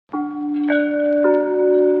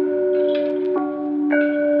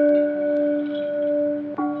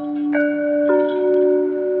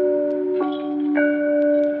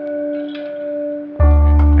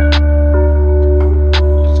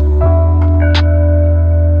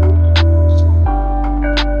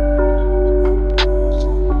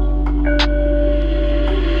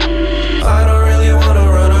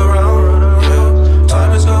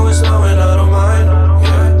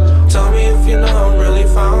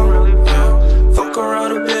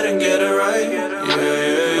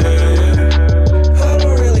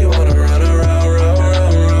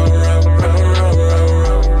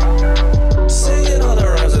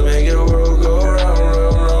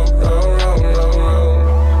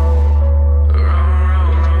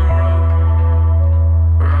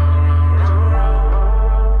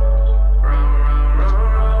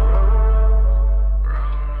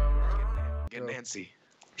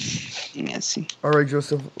All right,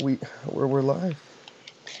 Joseph, we're live.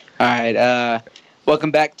 All right.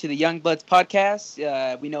 Welcome back to the Young Bloods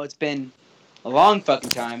podcast. We know it's been a long fucking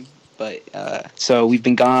time, but so we've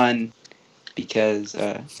been gone because.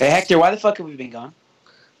 Hey, Hector, why the fuck have we been gone?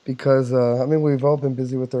 Because we've all been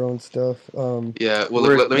busy with our own stuff. Yeah, well,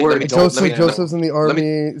 We're adults Joseph's in the let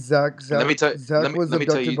me army. Zach was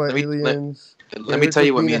abducted by aliens. let me tell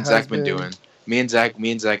you what me and Zach been doing. Me and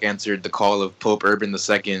Zach answered the call of Pope Urban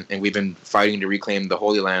II, and we've been fighting to reclaim the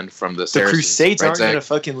Holy Land from the Saracens. Crusades right, aren't Zach? gonna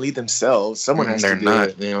fucking lead themselves. Someone has They're to do not.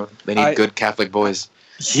 it. You know, they need good Catholic boys.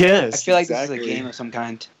 Yes, I feel like exactly. this is a game of some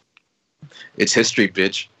kind. It's history,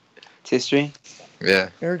 bitch. It's history. Yeah.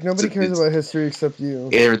 Eric, nobody cares about history except you.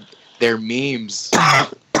 They're memes.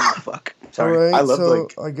 Fuck. Sorry. All right, I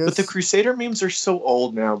love I guess. But the Crusader memes are so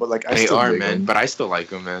old now. But like, They still are, dig man. them. But I still like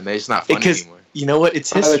them, man. They're just not funny Because anymore. you know what?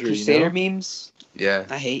 It's The history. Crusader You know? memes. Yeah.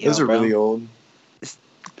 I hate Those y'all, are bro. really old.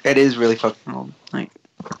 It is really fucking old. Like,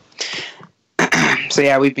 so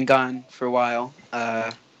yeah, we've been gone for a while.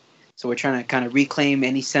 So we're trying to kind of reclaim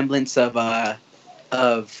any semblance of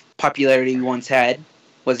popularity we once had.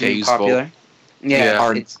 Wasn't even useful. popular. Yeah,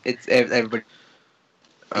 Yeah. it's everybody's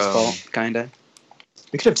fault, kinda.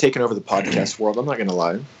 We could have taken over the podcast world. I'm not gonna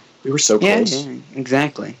lie. We were so close. Yeah,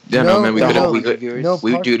 exactly. Yeah, No, no, man. We no, could have. no. We could. Viewers. No,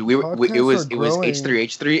 We, dude, we were. It was growing.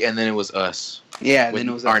 H3, and then it was us. Yeah, With then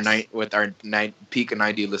it was our us. peak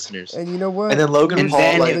 90 listeners. And you know what? And then Logan And Paul,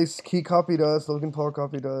 then like, He copied us. Logan Paul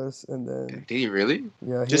copied us, and then Did he really?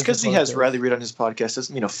 yeah. just because he has Riley Reid on his podcast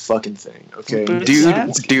doesn't mean a fucking thing. Okay, But-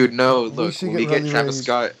 Dude, no. We Look, should when we get get Riley Travis Reid.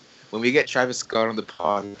 Scott, on the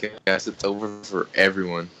podcast, it's over for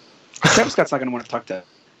everyone. Travis Scott's not gonna want to talk to.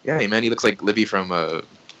 Yeah, hey, man, he looks like Libby from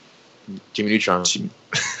Jimmy Neutron.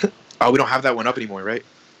 Oh, we don't have that one up anymore, right?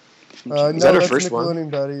 No, Is that our that's first one? Nickelodeon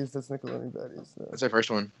Baddies. That's Nickelodeon Baddies. No. That's our first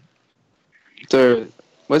one.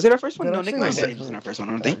 Was it our first one? That No, actually Nick was Baddies our wasn't our first first one.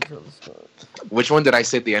 I don't think. Which one did I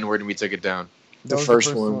say the N-word and we took it down? That was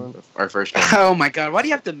first one. Our first one. Oh my god! Why do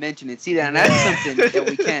you have to mention it? See that? That's something that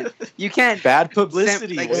we can't. You can't. bad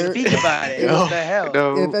publicity. Speak about it. No. What the hell?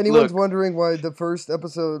 No, If anyone's look, wondering why the first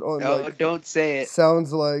episode on No, don't say it.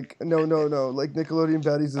 sounds like no, like Nickelodeon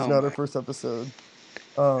Baddies is Oh not my- our first episode.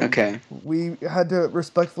 Okay. We had to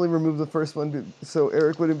respectfully remove the first one so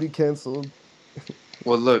Eric wouldn't be canceled.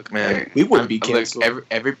 well, look, man. We wouldn't be Look, canceled.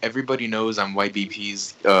 everybody knows I'm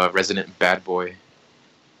YBP's resident bad boy.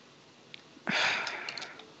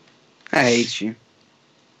 I hate you.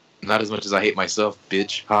 Not as much as I hate myself,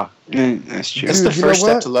 bitch. Ha. That's true. That's Dude, the you know first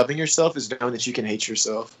step what? to loving yourself is knowing that you can hate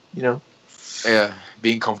yourself. You know. Yeah,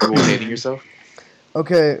 being comfortable with hating yourself.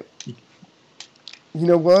 Okay. You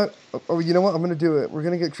know what? Oh, you know what? I'm gonna do it. We're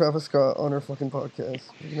gonna get Travis Scott on our fucking podcast.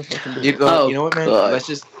 We're gonna fucking do You it. know, Oh, you know what, man? God. Let's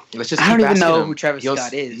just. I don't keep even asking know him. who Travis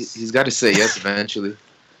Scott is. He's got to say yes eventually.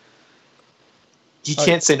 You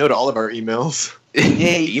can't say no to all of our emails. Yeah,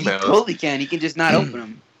 he Email. totally can. He can just not open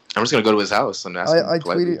them. I'm just gonna go to his house and ask him. I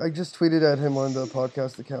politely. just tweeted at him on the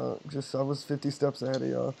podcast account. I was 50 steps ahead of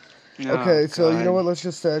y'all. Oh, Okay, so you know God. what? Let's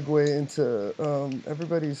just segue into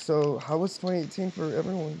everybody. So how was 2018 for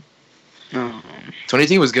everyone? Oh.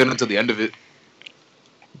 2018 was good until the end of it.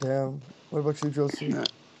 Damn. What about you, Josie? No.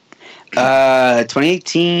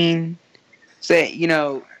 2018. Say,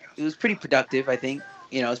 it was pretty productive. I think.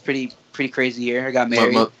 It was pretty crazy year. I got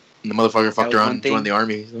married. The motherfucker fucked was around, one thing. joined the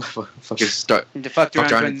army. Fucking Fucked around fucked around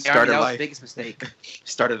joining and the started army. That was life. the biggest mistake.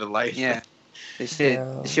 started a life. Yeah. This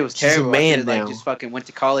Yeah. shit was She's a terrible. I man should've, now. just fucking went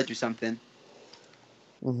to college or something.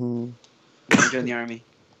 Mm-hmm. Don't join the army.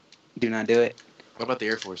 Do not do it. What about the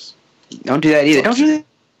Air Force? Don't do that either. Don't do the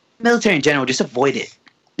military in general. Just avoid it.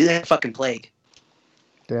 Do that fucking plague.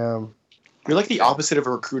 Damn. You're like the opposite of a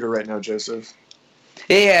recruiter right now, Joseph.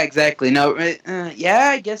 Yeah, exactly. No, yeah,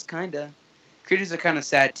 I guess kinda. Critters are kind of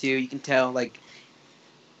sad too. You can tell, like,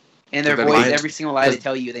 in their They're voice, lying. every single lie they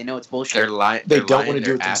tell you, they know it's bullshit. They're lying. They don't want to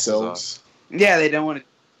do it themselves. Yeah, they don't want to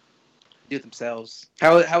do it themselves.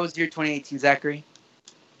 How was your 2018, Zachary?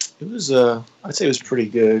 It was, I'd say it was pretty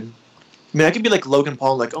good. I mean, I could be like Logan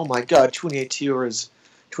Paul, like, oh my god, 2018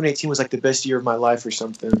 was like the best year of my life or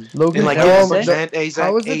something. Logan And, like, Paul. yeah, man, man, hey Zach,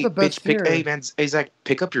 how is it hey, the best bitch, pick, year? hey man, hey Zach,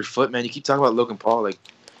 pick up your foot, man. You keep talking about Logan Paul, like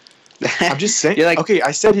I'm just saying. You're like- okay,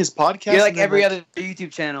 I said his podcast. You're like and then, every other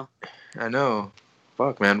YouTube channel. I know.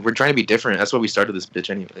 Fuck, man, we're trying to be different. That's why we started this bitch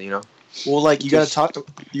anyway. You know, Well, like you gotta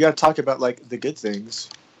talk about like the good things.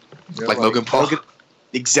 You know, like Logan Paul.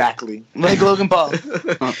 Exactly. Like Logan Paul.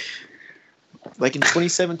 Like in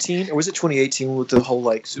 2017, or was it 2018 with the whole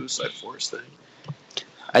like Suicide Force thing?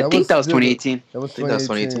 I That think was- that was dude, 2018. That was I think that was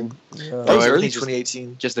 2018. Yeah. That Bro, was early everything's just-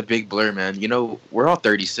 2018. just a big blur, man. You know, we're all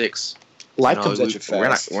 36. Life You know, comes at you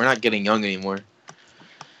fast. We're not getting young anymore.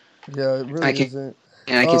 Yeah, it really isn't.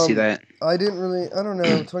 Yeah, I can see that. I don't know,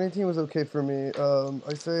 2018 was okay for me.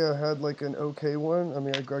 I say I had like an okay one. I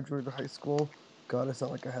mean, I graduated high school. God, I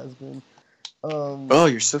sound like a has-been. Oh,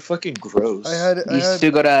 you're so fucking gross. You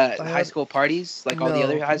still go to high school parties like all the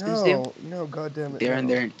other high schools do? No, God damn it. They're in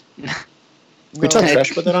there. We talk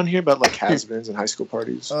trash about that on here about like has-beens and high school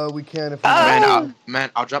parties. We can if we Man,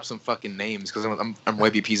 I'll drop some fucking names because I'm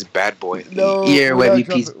Webby P's bad boy. No, you're Webby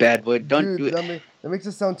P's bad boy. Don't do it. That makes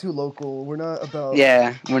it sound too local. We're not about.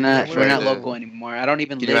 Yeah, we're not local anymore. I don't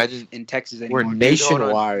even live in Texas anymore. We're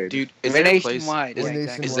nationwide, dude. We're nationwide.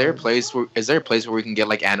 Is there a place where we can get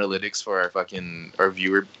like analytics for our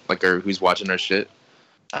viewer, like who's watching our shit?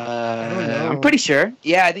 I don't know. I'm pretty sure.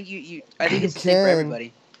 Yeah, I think I think it's the same for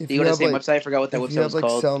everybody. Do you go to the same website? I forgot what that website was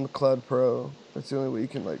called. If you have like SoundCloud Pro, that's the only way you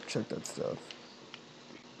can like check that stuff.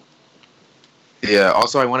 Yeah.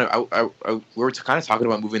 Also, we were kind of talking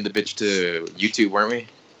about moving the bitch to YouTube, weren't we?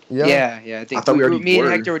 Yeah. I think thought we already me were.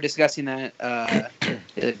 and Hector were discussing that the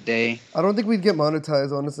other day. I don't think we'd get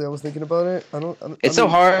monetized. Honestly, I was thinking about it. It's so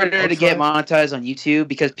harder to get monetized on YouTube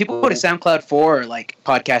because people go to SoundCloud for like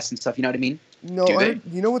podcasts and stuff. You know what I mean? No,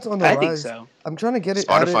 you know what's on the rise? I think so. I'm trying to get it.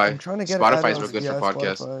 Spotify. I'm trying to get Spotify's it. real good for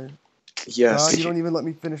podcasts. Spotify. Yes. You don't even let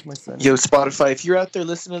me finish my sentence. Yo, Spotify, if you're out there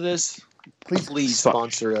listening to this, please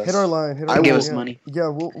sponsor us. Hit our line. Give us money.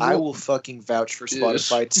 Yeah, I will fucking vouch for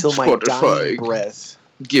Spotify till my dying breath.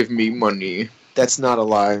 Give me money. That's not a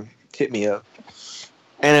lie. Hit me up.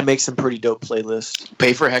 And it makes some pretty dope playlists.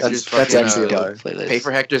 Pay for Hector's that's actually a lie. Pay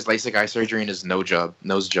for Hector's LASIK eye surgery and his nose job.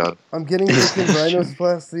 I'm getting fucking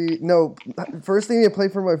rhinoplasty. No, first thing you play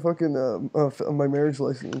for my fucking my marriage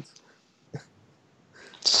license.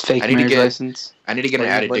 Fake marriage license. I need to get an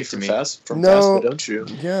added dick to me. From FAFSA, don't you?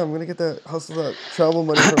 Yeah, I'm gonna get that travel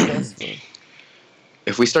money from FAFSA.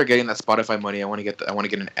 If we start getting that Spotify money, I want to get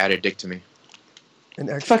an added dick to me.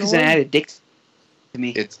 An extra. What the fuck is an added dick to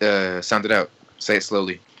me? It's sound it out. Say it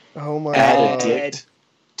slowly. Oh my god. Addict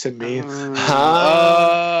to me.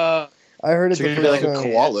 I heard it. So you're gonna be like a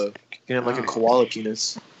koala. You're gonna have like a koala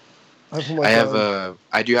penis. I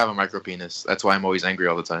do have a micro penis. That's why I'm always angry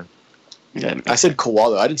all the time. Yeah, I said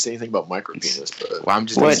koala. I didn't say anything about micro penis, but I'm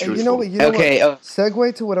just being truthful. You know what?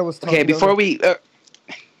 Segue to what I was talking about. Okay, before we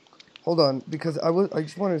hold on, because I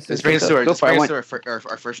just wanted to say. Let's bring us to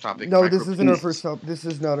our first topic. No, this isn't our first topic. This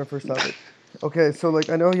is not our first topic. Okay, so like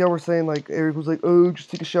I know y'all were saying like Eric was like, oh,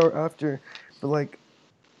 just take a shower after, but like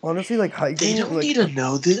honestly, like hygiene. They don't need to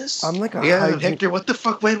know this. I'm like hygiene. Hector, what the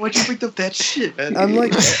fuck, man? Why'd you bring up that shit, man? I'm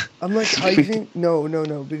like hygiene. No,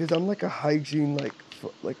 because I'm like a hygiene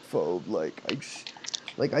phobe.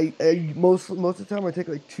 I most of the time I take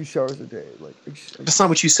like 2 showers a day. That's not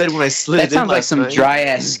what you said when I slid. That sounds like some dry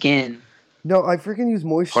ass skin. No, I freaking use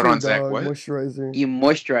moisture. Hold on, Zach. What? Moisturizer. You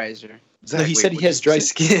moisturizer. Zach, no, he said he has dry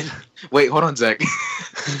skin. Wait, hold on, Zach.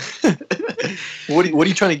 What are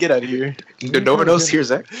you trying to get out of here? No one else here,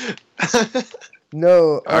 Zach.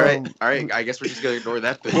 No. All right. I guess we're just gonna ignore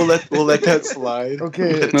that bit. We'll let that slide.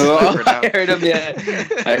 Okay. I heard him. Yeah,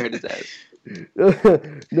 I heard his ass.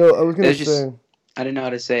 No, I was gonna say. I didn't know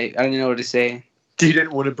what to say. You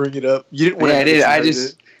didn't want to bring it up. You didn't want to. Yeah, I did.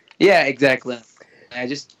 Yeah, exactly. I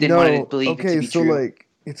just didn't want to believe it to be true. Okay, so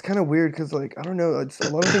it's kind of weird because I don't know, a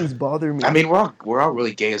lot of things bother me. I mean, we're all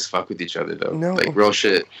really gay as fuck with each other though. No, real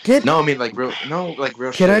shit. Can real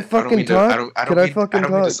shit. Can I fucking talk? I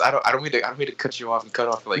don't mean to cut you off and cut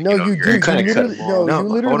off like. No, you do. You kind of cut. No, you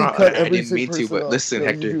literally cut every I didn't mean to, but listen,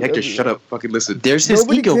 Hector, everything. shut up. Fucking listen. There's his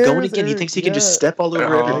ego going again. He thinks he can just step all over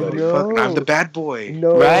everybody. No. I'm the bad boy.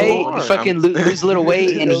 No. Right? You fucking lose a little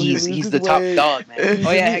weight, and he's the top dog, man.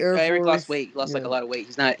 Oh yeah, Eric lost weight. He lost like a lot of weight.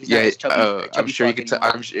 He's not as chubby. I'm sure you can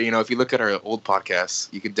tell. If you look at our old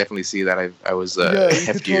podcasts, you could definitely see that I was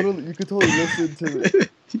heftier. You could totally listen to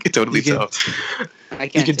it. You can totally tell. I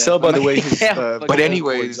can't you can tell by the way his. But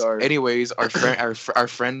anyways, our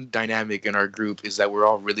friend dynamic in our group is that we're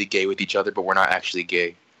all really gay with each other, but we're not actually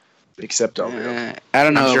gay. Except Elvio. I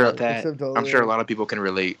don't know about that. I'm sure a lot of people can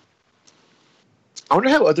relate. I wonder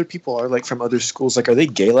how other people are like from other schools. Like, are they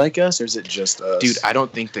gay like us, or is it just us? Dude, I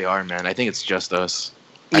don't think they are, man. I think it's just us.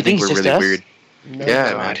 I think we're really weird. No,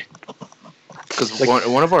 yeah, man. Because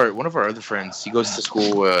one of our other friends, he goes to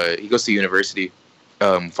school. He goes to university,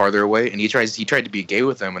 farther away, and he tried to be gay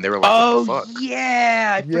with them, and they were like, "What the fuck?"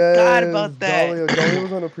 Yeah, I forgot about that. Dolly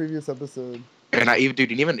was on a previous episode. And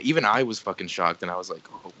even I was fucking shocked, and I was like,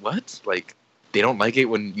 oh, "What? Like, they don't like it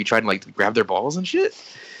when you try to like grab their balls and shit?"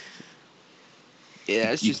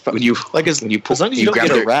 Yeah, it's just when you as long as you don't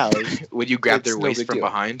get aroused. When you grab their waist from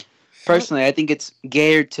behind. Personally, I think it's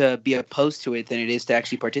gayer to be opposed to it than it is to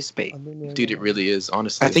actually participate. Dude, it really is.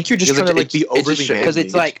 Honestly, I think you're just trying to like be overly because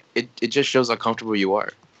it's like it just shows how comfortable you are.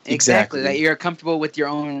 exactly that you're comfortable with your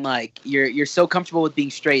own like you're so comfortable with being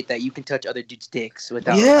straight that you can touch other dudes' dicks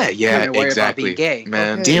without having to worry about being gay.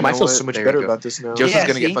 Man, Okay. Damn, I you know feel what? so much There better you go. about this now. Joseph's Yeah,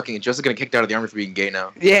 gonna see? Joseph's gonna get kicked out of the army for being gay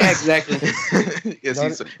now. Yeah, exactly. Yes,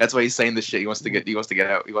 that's why he's saying this shit. He wants to get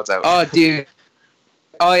out. He wants out. Oh, dude.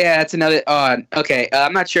 Oh yeah, that's another. Okay.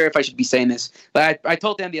 I'm not sure if I should be saying this, but I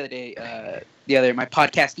told them the other day, my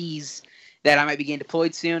podcastees, that I might be getting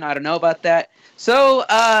deployed soon. I don't know about that. So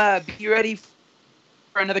be ready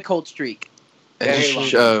for another cold streak.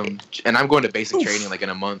 And I'm going to basic training like in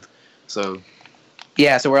a month. So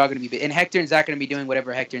yeah, so we're all gonna be, and Hector and Zach are gonna be doing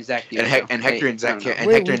whatever Hector and Zach do. and Hector and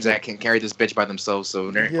Zach can carry this bitch by themselves.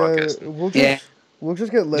 So they're podcasting. We'll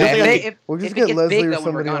just get Yeah, Leslie. We'll if just it get gets Leslie big, or though,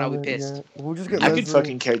 when we're somebody gone, on I'll be it. pissed. Yeah. We'll just get I Leslie. could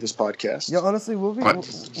fucking carry this podcast. Yeah, honestly, we'll be An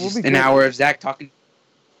good. hour of Zach talking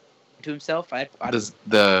to himself.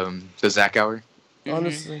 The Zach hour.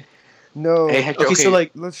 Honestly, no. Hey, Hector, Okay, so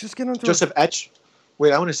like Let's just get on to Joseph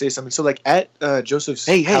wait, I want to say something. So like at Joseph's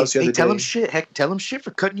house the other tell day, him shit. Heck, tell him shit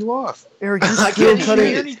for cutting you off. Eric. You're I still can't cutting.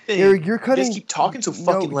 hear anything. Eric, you're You cutting. guys keep talking so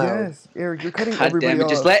fucking loud. Yes, Eric, you're cutting God everybody damn it! off.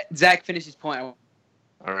 Just let Zach finish his point. I All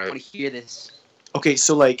want right. to hear this. Okay,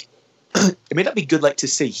 so like it may not be good like to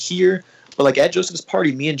say here, but like at Joseph's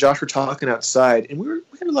party, me and Josh were talking outside, and we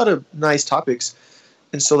had a lot of nice topics.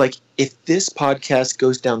 And so like if this podcast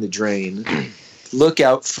goes down the drain, look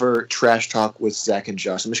out for trash talk with Zach and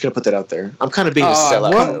Josh. I'm just gonna put that out there. I'm kind of being a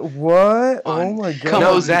sellout. What? on. Oh my god. Come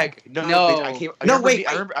No, on. Zach. No. Bitch, I came, No, remember wait, me-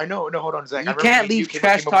 I remember. I know. No, hold on, Zach. You can't leave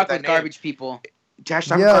trash talk with garbage people. Trash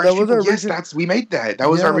talk Yeah, with that garbage was people. our Yes, original- we made that. That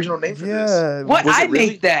was our Yeah, original name for this. Yeah. What? Was it I really?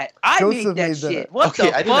 made that. I Joseph made that made that. shit. What Okay,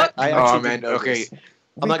 the I didn't. fuck? I Oh actually man. didn't know Okay. this. We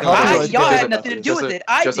I'm not caught gonna it lie. like y'all that. had nothing to do with it.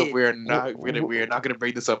 I Joseph, did. we are not gonna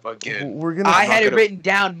bring this up again. We're gonna. I not had it gonna- written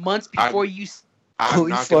down months before you I'm Holy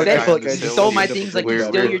not fuck, gonna I feel die like I on this stole hill. my things like you We're-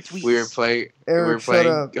 stole we're- your tweets. We were playing. Eric, shut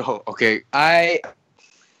up. Oh, okay. I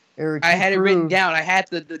Eric, had it you written proved- down. I had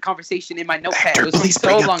the conversation in my notepad. Hector, It was from please so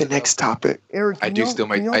bring up long the ago. next topic. Eric, I can do y'all- still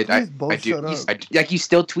my. can y'all I please both do. shut up? Like you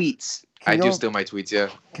still tweets. I Can do y'all- steal my tweets. Yeah,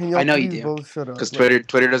 Can y'all I know you please do. both shut up? because Like,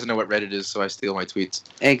 Twitter doesn't know what Reddit is, so I steal my tweets.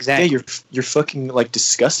 Yeah, Exactly. you're fucking like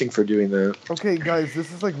disgusting for doing that. Okay, guys,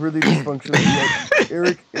 this is like really dysfunctional. Like,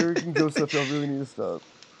 Eric and Joseph, y'all really need to stop.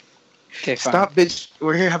 Okay, fine. Stop, bitch.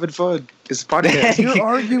 We're here having fun. It's a podcast. You're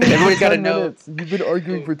arguing Everybody's for gotta 10 know minutes. You've been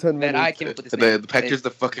arguing for 10 that minutes. I came up with this name. the Hector's the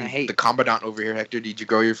I fucking hate- the commandant over here. Hector, did you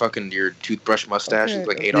grow your toothbrush mustache? Okay. It's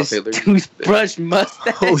like Adolf This Hitler. toothbrush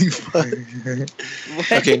mustache. Holy fuck.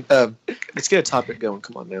 What? Okay, let's get a topic going.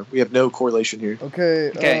 Come on now. We have no correlation here. Okay,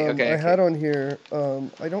 Okay, I had on here,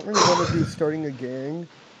 I don't really want to do starting a gang.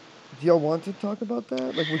 Do y'all want to talk about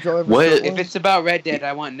that? Like, would y'all ever What? start If one? it's about Red Dead,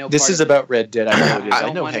 I want no This part is of about Red Dead. I know it is. I I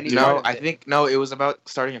don't know want Hector. any No, part of I it. think it was about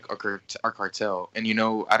starting our cartel. And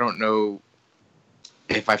I don't know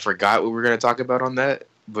if I forgot what we were gonna talk about on that,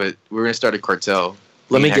 but we're gonna start a cartel.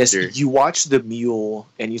 Let me and guess. Hector. You watched The Mule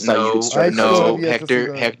and you thought you could start I a still cartel. have yet to see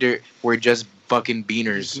that. Hector, we're just fucking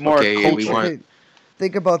beaners. More Okay, we culture. want. Okay,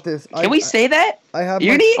 think about this. Can we say that? I have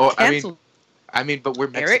You're my... gonna get Oh, I mean, canceled. but we're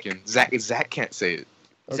Eric? Mexican. Zach can't say it.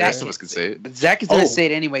 Okay. Zach Some of us can say it. But Zach is gonna Oh. say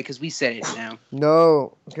it anyway because we said it now.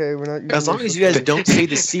 No. Okay, we're not using As long this as for- you guys don't say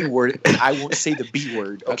the C word, and I won't say the B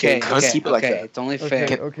word. Okay, let's keep it like that. It's only fair.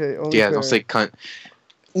 Okay, only Yeah, fair. don't say cunt.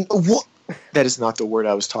 What? That is not the word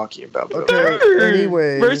I was talking about. Bro. Okay,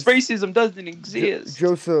 anyways. Reverse racism doesn't exist.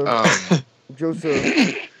 Joseph, Um,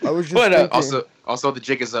 Joseph, I was just What up? thinking... also the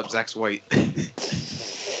jig is up. Zach's white.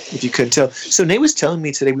 If you couldn't tell. So Nate was telling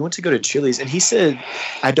me today we went to go to Chili's, and he said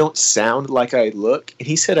I don't sound like I look, and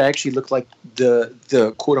he said I actually look like the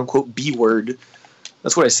quote unquote B word.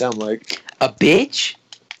 That's what I sound like. A bitch?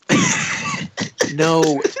 No,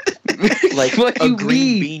 like What do a you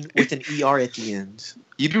green mean? bean with an ER at the end.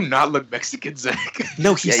 You do not look Mexican, Zach.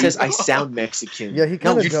 No, he Yeah, you says I don't. sound Mexican. Yeah, he no,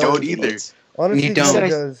 kind of you does. don't either. Honestly, You he don't. kinda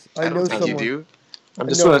does. I know don't think someone. you do.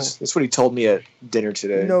 That's No. that's what he told me at dinner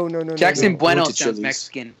today. No. Jackson no. Bueno Went to sounds Chili's.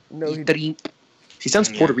 Mexican. No, he- Dream. He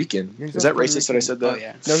sounds Yeah. Puerto Rican. He Is sounds that Puerto racist that I Rican. said that? Oh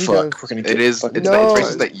yeah. No, he Fuck, does. we're gonna get It is. fucking It's No.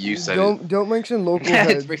 racist that you said it. Don't mention local Yeah,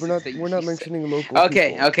 it's heads. We're not racist that we're you not said. mentioning local.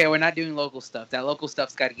 Okay, people. okay, we're not doing local stuff. That local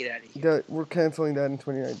stuff's got to get out of here. That we're canceling that in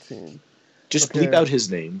 2019. Just Okay. bleep out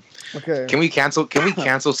his name. Okay. Can we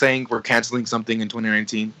cancel saying we're canceling something in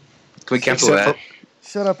 2019? Can we cancel Except that?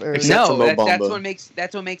 Shut up, Eric. Except for No, Mo that's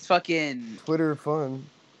Bamba. what makes fucking Twitter fun.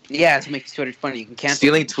 yeah. That's what makes Twitter funny. You can cancel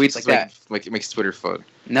Stealing things tweets like is that. like it makes Twitter fun.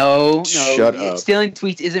 No, Shut up. Stealing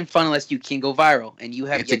tweets isn't fun unless you can go viral, and you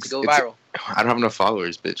have It's yet ex- to go it's- viral. I don't have enough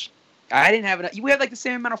followers, bitch. I didn't have enough. You have like the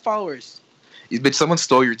same amount of followers. But someone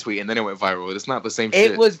stole your tweet and then it went viral. It's not the same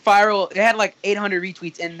It shit. was viral. It had like 800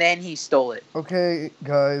 retweets, and then he stole it. Okay,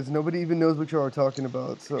 guys, nobody even knows what you are talking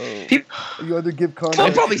about, so People you either give have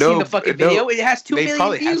context. probably seen the fucking video. It has 2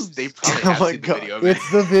 million views. They probably Oh have my seen the God. video, man.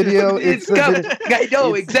 It's the video. It's the got- video.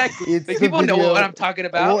 No, It's- exactly. it's Like, the people know video. what I'm talking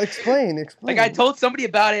about. Well, explain. Like, I told somebody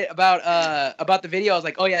about the video. I was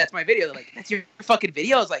like, "Oh yeah, that's my video." They're like, "That's your fucking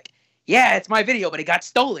video." I was like, "Yeah, it's my video, but it got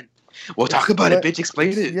stolen." Well, talk about it, But- bitch.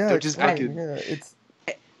 Explain it. Yeah, Don't just explain, fucking. yeah, it's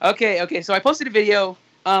Okay. So I posted a video.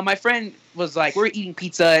 My friend was like, "We're eating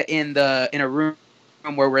pizza in a room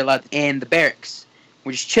where we're allowed in the barracks.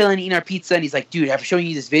 We're just chilling, eating our pizza." And he's like, "Dude, after showing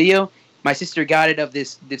you this video, my sister got it of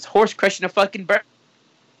this horse crushing a fucking bird."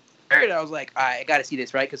 And I was like, "I gotta see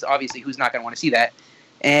this, right?" Because obviously, who's not gonna want to see that?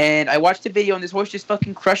 And I watched the video, and this horse just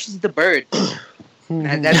fucking crushes the bird.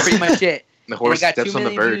 And that's pretty much it. The And horse it got 2 steps on the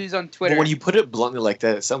million bird. views on Twitter. But when you put it bluntly like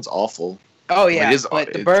that, it sounds awful. Oh yeah, It is- but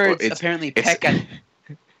the it's- birds it's- apparently it's- peck at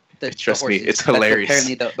the Trust me, horses. it's That's what hilarious.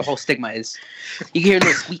 apparently, the whole stigma is. You can hear a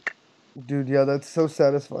little squeak, dude. Yeah, that's so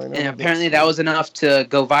satisfying. I and love apparently that was enough to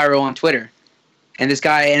go viral on Twitter. And this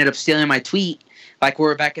guy ended up stealing my tweet, like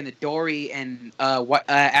we're back in the Dory and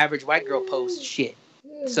average white girl post shit.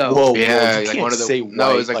 So Whoa, Yeah, you like can't one of the. say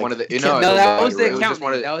No, it was white, like one of the. you No, can't no, tell that white, was the right? It was account just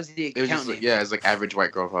one name. of the- That was the It was account just name. like, yeah, it's like average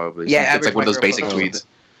white girl probably. Yeah, it's average like one of those white girl basic post. tweets.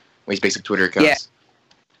 These basic Twitter accounts. Yeah.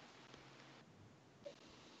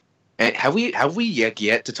 And have we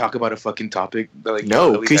yet to talk about a fucking topic? Like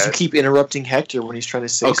No, that we because you had? keep interrupting Hector when he's trying to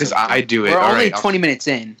say Oh, because something. I do it. We're All only right, 20 minutes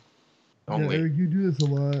in. Yeah, only. Eric, you do this a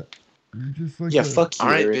lot. You're just like Yeah, a- fuck you,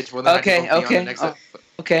 All right, Eric. bitch. Well, then Okay, I can go be on okay, the next oh. ep-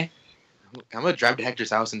 Okay. I'm gonna drive to Hector's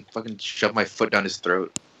house and fucking shove my foot down his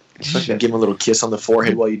throat. Fucking give him a little kiss on the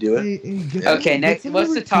forehead while you do it. Hey, get Yeah. Okay. some- Next, get some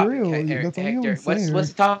what's the topic, material. That's all you Hector? wanna say, What's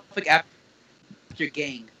the topic after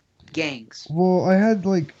gangs? Well, I had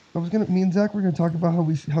like me and Zach were gonna talk about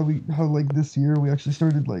how like this year we actually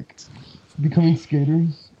started like becoming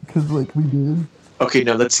skaters because like we did. Okay,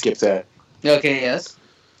 no, let's skip that. Okay. Yes.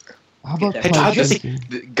 How about Hey, God,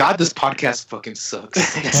 podcasting? God, this podcast fucking sucks.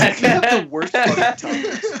 We have the worst fucking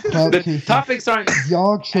topics. The Podcasting. topics aren't.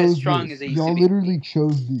 Y'all chose strong this. as they used Y'all to be. literally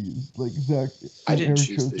chose these. Like Zach. I and didn't Eric choose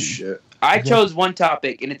chose this these. shit. I Yeah. chose one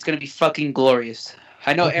topic, and it's gonna be fucking glorious.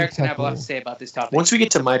 I know What's Eric's gonna have a lot to exactly? say about this topic. Once we get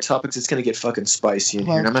to my topics, it's gonna get fucking spicy in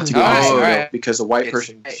here, and I'm gonna have to go Alright, easy alright. because a white It's-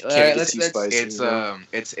 person Hey, can't alright, get let's- too let's- spicy. It's you know?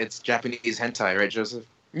 it's Japanese hentai, right, Joseph?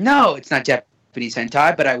 No, it's not Japanese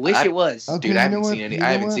hentai, but I wish I- it was. Okay, Dude, I you know haven't what? seen any. You know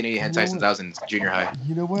I haven't what? seen any You know hentai since what? I was in junior high.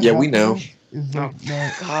 You know what? Yeah, we half of know. this Is like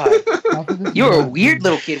not, God, half of this you were is a not weird good.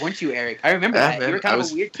 little kid, weren't you, Eric? I remember Yeah, that. man, You were kind I of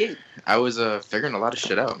was- a weird kid. I was figuring a lot of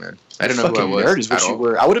shit out, man. I didn't know fucking who I was. nerd is what at you all.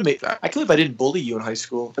 were. I would have made. I can't believe I didn't bully you in high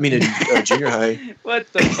school. I mean, in junior high.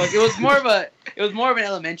 What the fuck? It was more of an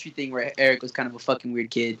elementary thing where Eric was kind of a fucking weird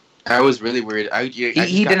kid. I was really weird.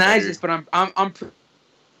 He denies this, but I'm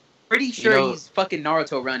pretty sure know, he's fucking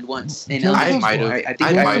Naruto run once in Joseph- I elementary might school. have. I think I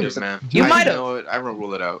I might remember have, some- man. You might You have. know what? I won't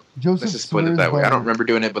rule it out. Joseph Let's just put it swears that way. by I don't remember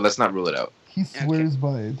doing it, but let's not rule it out. He swears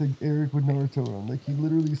by it. It's like Eric with Naruto run. Like he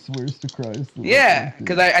literally swears to Christ. that, Yeah, like,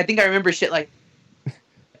 because I think I remember shit like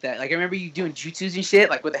that. Like I remember you doing jutsus and shit,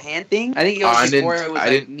 like with a hand thing. I think it Oh, I was before didn't- it was I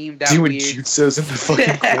like didn't memed out Doing weird. jutsus in the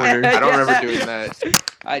fucking corner. I don't remember doing that.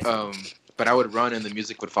 I, But I would run and the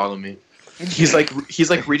music would follow me. He's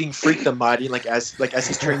like reading Freak the Mighty, and as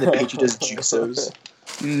he's turning the page, he does jutsus.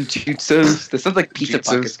 jutsus. That sounds like pizza Jutsus.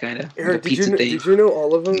 pockets, kind of. Eric, pizza thing. did you know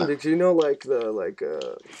all of them? No. Did you know like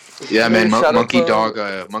the Yeah, man. Shadow Monkey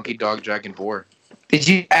Clone? Monkey Dog, Dragon Boar. Did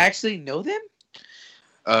you actually know them?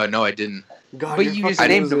 No, I didn't. God, But you're you just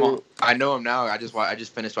fucking named them losing all. I know him now. I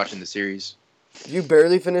just finished watching the series. it. You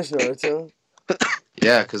barely finished Naruto,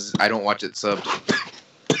 Yeah, because I don't watch it subbed.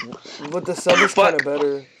 but the sub is kind of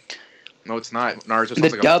better. No, it's not. Naruto The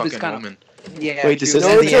sounds like a dub is fucking kinda- woman. Yeah. Wait, this dude.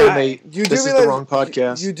 isn't the Naruto- anime. You do This is realize the wrong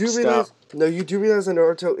podcast. You do Stop. realize you do realize that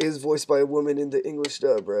Naruto is voiced by a woman in the English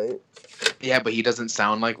dub, right? Yeah, but he doesn't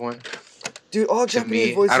sound like one. Dude, all To Japanese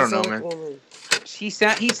me, voices I don't sound know, like man. women. He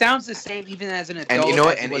sounds the same even as an adult. And you know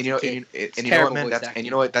what? as he And was you a know, kid. and you know what, terrible man? voice That's acting. and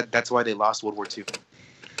you know what? That's why they lost World War II.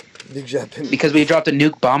 The Japanese. Because we dropped a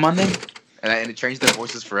nuke bomb on them. And it changed their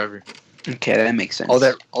voices forever. Okay, that makes sense.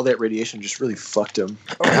 All that radiation just really fucked him.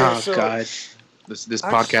 Okay, Oh so- god. This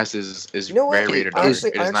Actu- podcast is You know what? very rated R. Actually-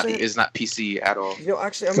 It is not actually- is not PC at all. You know,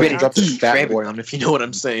 actually, I'm I'm gonna gonna drop drop this fat Raven. boy on him, if you know what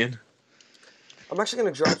I'm saying. I'm actually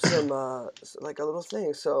gonna drop some like a little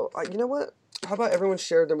thing. So you know what? How about everyone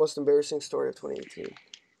share their most embarrassing story of 2018?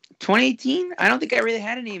 2018? I don't think I really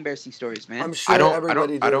had any embarrassing stories, man. I'm sure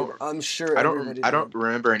everybody did. I'm sure everybody I don't did.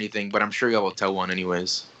 remember anything, but I'm sure y'all will tell one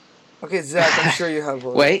anyways. Okay, Zach, I'm sure you have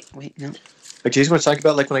one. Wait, no. Like, do you guys want to talk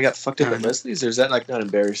about like when I got fucked up at Leslie's, or is that like not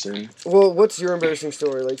embarrassing? Well, what's your embarrassing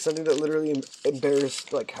story? Like something that literally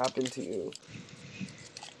embarrassed like happened to you.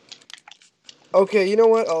 Okay, you know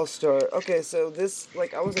what? I'll start. Okay, so this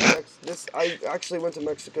like I was in I actually went to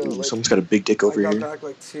Mexico. Ooh, Like someone's got a big dick over I got here. back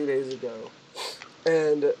like 2 days ago,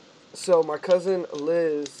 and so my cousin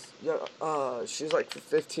Liz, she's like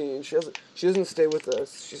 15. She doesn't stay with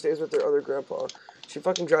us. She stays with her other grandpa. She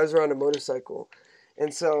fucking drives around a motorcycle,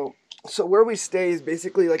 and so where we stay is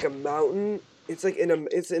basically like a mountain. It's like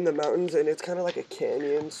it's in the mountains, and it's kind of like a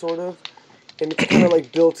canyon sort of, and it's kind of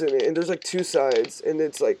like built in it. And there's like two sides, and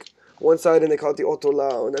it's like one side, and they call it the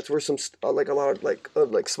Otolao, and that's where some like a lot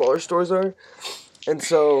of like smaller stores are. And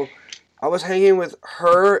so I was hanging with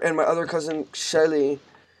her and my other cousin Shelly,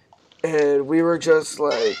 and we were just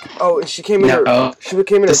like, oh, and she came in her. She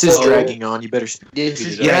came in This her. is four-wheeler. dragging on. You better.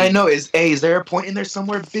 Yeah, I know. Is there a point in there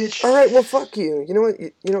somewhere, bitch? All right, well, fuck you. You know what?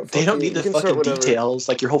 You know what? They Fuck don't you. need the You can start fucking whatever. details.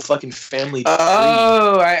 Like your whole fucking family.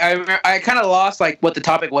 Oh, I kind of lost like what the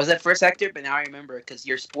topic was at first, Hector, but now I remember because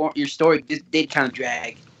your story did kind of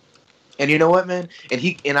drag. And you know what, man?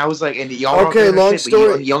 And I was like, and y'all Okay, don't long shit,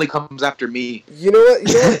 story. But he only comes after me. You know what?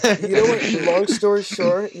 You know what? You know what? Long story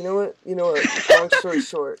short. You know what? You know what? Long story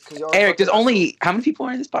short, because y'all. Eric, there's only how many people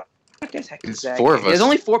are in this podcast? Hector, It's 4 of us. There's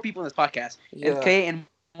only 4 people in this podcast. Yeah. Okay, and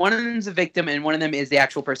one of them's a victim, and one of them is the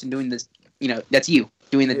actual person doing this. You know, that's you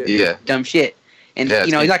doing the Yeah. dumb shit. And Yeah,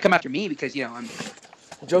 you know, it's he's me. not coming after me because you know I'm.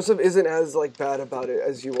 Joseph isn't as like bad about it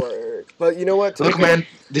as you are, Eric. But you know what? Look, man,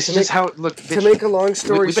 this is just how. Look, bitch, To make a long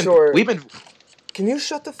story we've been, short, we've been can you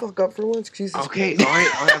shut the fuck up for once? Jesus okay.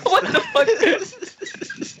 Christ. All right. What the fuck?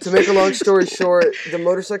 To make a long story short, the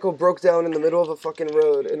motorcycle broke down in the middle of a fucking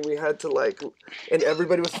road, and we had to like, and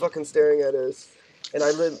everybody was fucking staring at us. And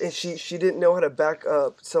and she didn't know how to back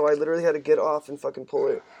up, so I literally had to get off and fucking pull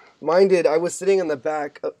it. Mine did. I was sitting in the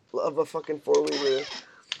back of a fucking 4-wheeler.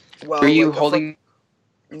 Wow. Were you holding?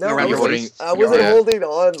 No, around I your wasn't, waist? I wasn't Yeah. holding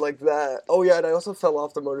on like that. Oh yeah, and I also fell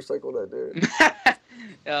off the motorcycle that day.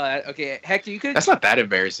 Okay, Hector, you could That's not that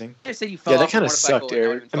embarrassing. have said you fell Yeah, that off kind the of motorcycle sucked, and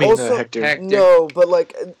Eric. I I mean, Also- Hector. Hector. No, but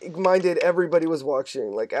like mine did. Everybody was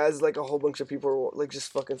watching, like as like a whole bunch of people were like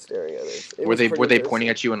just fucking staring at us. It Were was they pretty pointing embarrassing.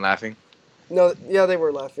 at you and laughing? No, yeah, they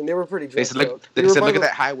were laughing. They were pretty They drunk. said, "Look, though. they said, by look the- at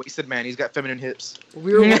that high-waisted man. He's got feminine hips."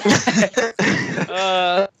 We were.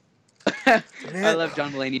 I love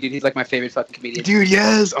John Mulaney, dude. He's like my favorite fucking comedian. Dude,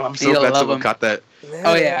 yes. Oh, I'm so Dude, I glad love someone him. caught that. Man,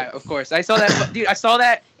 Oh yeah, of course. I saw that, dude. I saw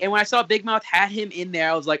that, and when I saw Big Mouth had him in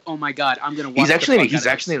there, I was like, oh my god, I'm gonna watch. He's the actually fuck he's out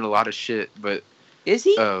of actually in a lot of shit, but this.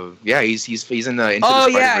 Is he? yeah, he's in the Into Oh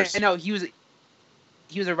the yeah, Spider-Verse. I know. He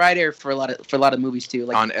was a writer for a lot of movies too,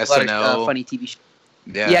 like On a lot of, SNL. funny TV shows.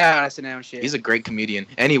 Yeah. Yeah, on SNL and shit. He's a great comedian.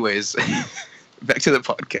 Anyways, back to the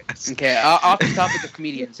podcast. Okay, off the topic of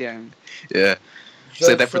comedians, yeah. Yeah.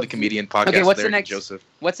 Say that for the Joseph, comedian podcast. Okay, what's there, the next- Joseph?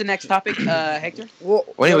 What's the next topic, Hector? Well,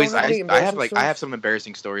 Well, y'all anyways, don't any I have embarrassing some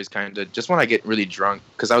embarrassing stories, kind of. Just when I get really drunk,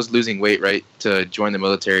 because I was losing weight, right, to join the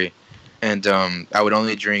military, and I would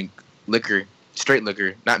only drink liquor, straight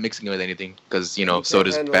liquor, not mixing it with anything, because you know You can't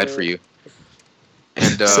soda's handle bad it. for you.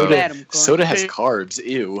 And Soda- Adam, Soda has carbs.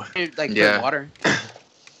 Ew. like Yeah. put water.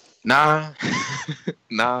 nah.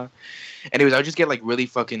 Anyways, I would just get like really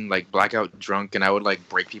fucking like blackout drunk, and I would like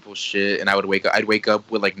break people's shit, and I'd wake up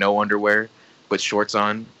with like no underwear, but shorts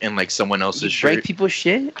on, and like someone else's You shirt. break people's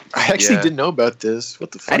shit. I actually Yeah. didn't know about this.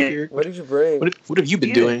 What the fuck, didn't- Eric? What did you bring? What have you been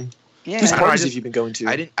Yeah. doing? Yeah. Whose I don't know, I parties just- have you been going to?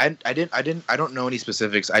 I don't know any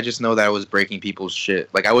specifics. I just know that I was breaking people's shit.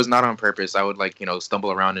 Like I was not on purpose. I would like, you know,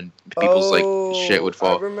 stumble around and people's like shit would I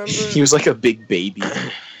fall. remember. He was like a big baby.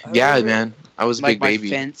 I Yeah, remember- man. I was a Like big my baby.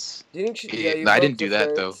 fence. Didn't you? Yeah, Yeah, you I broke didn't the do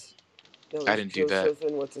that, though. fence. That I was didn't do that. Joseph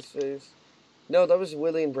and what's his face? No, that was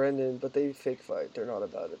Willie and Brendan, but they fake fight. They're not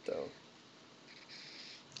about it though.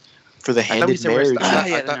 For the I thought we handed said we're marriage. I thought- Yeah, I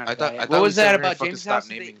they're thought- not I thought- about I it. thought What we was said that we're gonna about fucking James' stop house?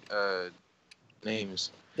 naming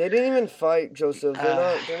names. They didn't even fight, Joseph. They're Uh.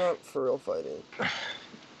 not. They're not for real fighting.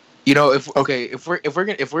 You know, if we're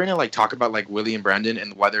gonna like talk about like Willie and Brandon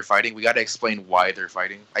and why they're fighting, we got to explain why they're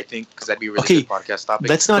fighting. I think because that'd be a really Okay, good podcast topic.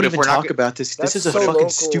 Let's not But if even we're talk not, about this. That's This is a so fucking local.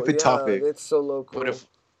 stupid Yeah, topic. It's so local.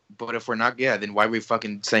 But if we're not, yeah, then why are we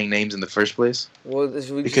fucking saying names in the first place? Well,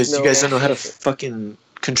 we Because just you guys don't know how to shit. fucking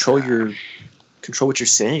control what you're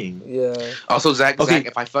saying. Yeah. Also, Zach, Okay.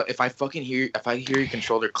 if I hear your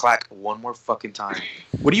controller clack one more fucking time,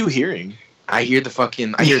 What are you hearing? I hear this. I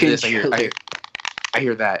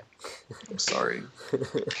hear that. I'm sorry.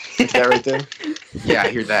 Like that right there. Yeah, I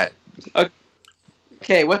hear that.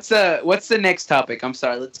 Okay, what's the next topic? I'm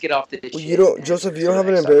sorry. Let's get off this. Well, shit. you don't, Joseph. You don't have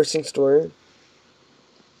an Next topic. embarrassing story.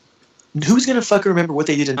 Who's gonna fucking remember what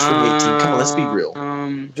they did in 2018? Come on, let's be real.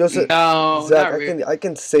 Joseph, No, Zach, not really. I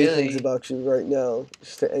can say Really? things about you right now,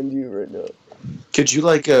 just to end you right now. Could you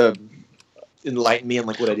enlighten me on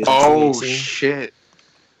what I did in Oh 2018? shit!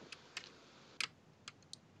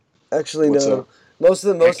 Actually, What's no. up? Most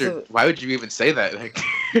of Hector, why would you even say that?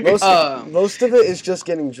 most of it is just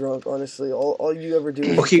getting drunk. Honestly, all you ever do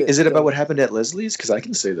is Okay, get is it about drunk. what happened at Leslie's? Because I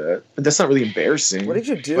can say that. But that's not really embarrassing. What did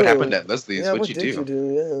you do? What happened at Leslie's? Yeah, What'd what you did do? you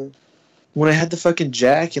do? When I had the fucking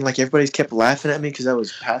jack and everybody kept laughing at me because I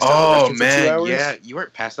was passed out Oh in the restroom for 2 man, hours. yeah, you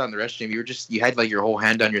weren't passed out in the restroom. You had your whole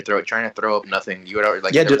hand down your throat, trying to throw up nothing. You were Yeah,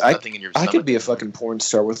 there dude, was nothing in your I stomach. could be a fucking porn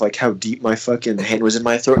star with how deep my fucking hand was in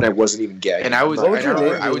my throat and I wasn't even gagging. And I was, What I would your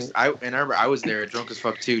remember, name I be? was, I remember I was there, drunk as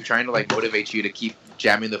fuck too, trying to motivate you to keep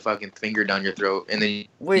jamming the fucking finger down your throat, and then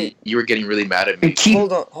Wait. you were getting really mad at me.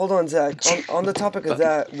 Hold on, Zach. On the topic of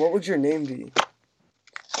that, what would your name be?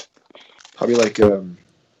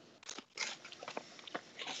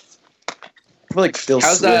 Probably Phil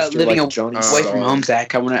How's Swift or living Johnny away Starr. from home,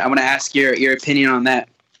 Zach? I wanna ask your opinion on that.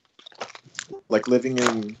 Living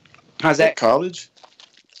in How's that? college?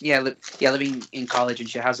 Yeah, living in college and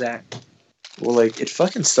shit. How's that? Well, it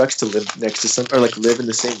fucking sucks to live next to live in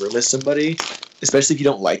the same room as somebody, especially if you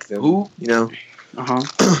don't like them. Who? You know?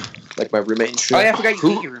 Like my roommate and shit. Oh yeah, I forgot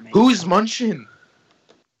you ate your roommate. Who's munching?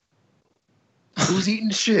 Who's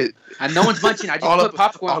eating shit? No one's munching. I just All put up-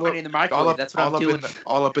 popcorn all right up- in the microwave. That's what I'm doing.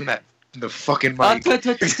 All up in the fucking mic.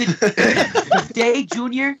 Day,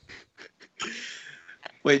 Junior.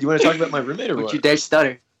 Wait, you want to talk about my roommate or Would what? you dare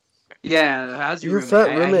stutter? Yeah, how's your Your roommate?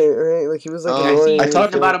 fat roommate, right? He was I annoying. I I talked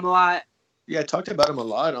talked about him a lot. Yeah, I talked about him a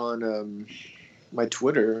lot on my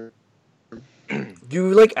Twitter.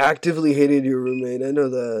 You actively hated your roommate. I know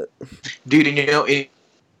that. Dude, and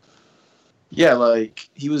Yeah,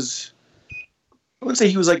 he was. I wouldn't say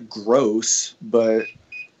he was gross, but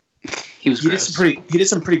He was. he did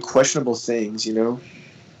some pretty questionable things, you know.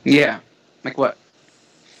 Yeah. Like what?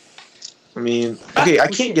 I mean, okay, I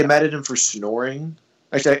can't get mad at him for snoring.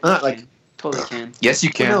 Actually, not Totally can. yes, you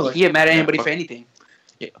can. Well, no, You can get mad at anybody fuck- for anything.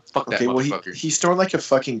 Yeah, fuck that Okay, well, motherfucker. he snored like a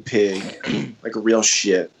fucking pig, like a real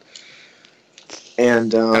shit.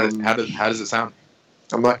 And How does it sound?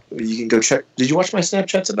 I'm not. You can go check. Did you watch my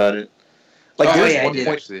Snapchats about it? Oh, there yeah, I was did. one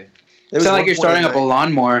point. Actually. There It's was not one like you're point starting in up a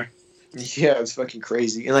lawnmower. Yeah, it was fucking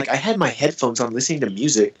crazy. And I had my headphones on listening to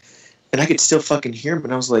music and I could still fucking hear him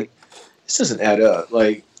and I was like, this doesn't add up.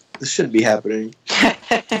 This shouldn't be happening.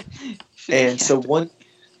 And so one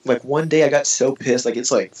day I got so pissed, it's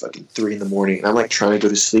fucking 3 a.m. and I'm trying to go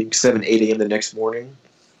to sleep 7, 8 a.m. the next morning.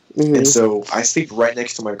 Mhm. And so I sleep right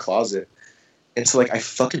next to my closet. And so I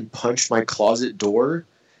fucking punched my closet door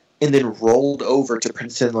and then rolled over to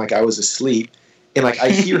pretend I was asleep. And I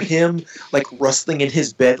hear him rustling in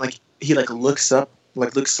his bed, he looks up,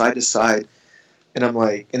 looks side to side, and I'm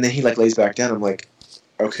and then he lays back down. I'm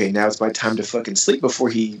okay, now it's my time to fucking sleep before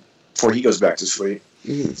he goes back to sleep.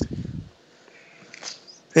 Mhm.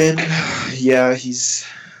 And yeah, he's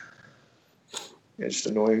just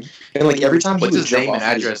annoying. And every time he What's would his jump name and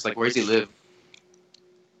off his- address? Where does he live?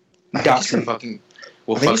 Dox him.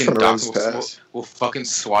 We'll I think he's fucking from dox Rose him. Pass. We'll fucking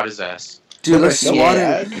swat his ass. Dude, But let's I felt swat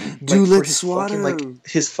bad, him. Dude, for let's his swat fucking, him.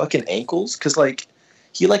 his fucking ankles, because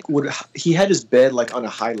he had his bed on a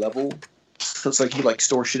high level, so it's he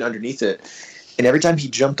store shit underneath it, and every time he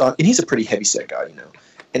jumped off, and he's a pretty heavy set guy, you know,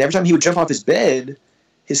 and every time he would jump off his bed,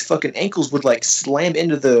 his fucking ankles would slam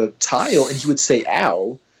into the tile, and he would say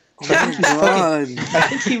 "ow." Oh So I think he's fucking.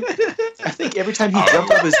 God. I think every time he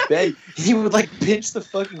jumped off his bed, he would pinch the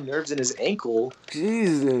fucking nerves in his ankle,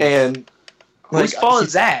 Jesus. and Whose fault he-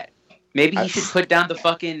 is that? Maybe he I- should put down the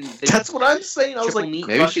fucking. That's what I'm saying. I was triple meat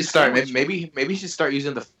Maybe you fucking should start. sandwich. Maybe you should start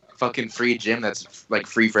using the fucking free gym that's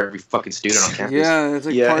free for every fucking student on campus. Yeah, it's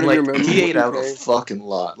yeah, part and of your membership. he ate out pay. a fucking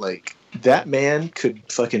lot. That man could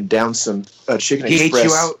fucking down some chicken He ate express.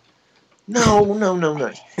 you out. No.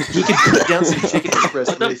 He could put down some chicken express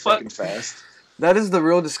What the really fuck? fucking fast. That is the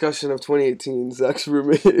real discussion of 2018. Zach's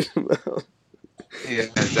roommate. Yeah,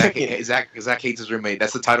 Zach hates his roommate.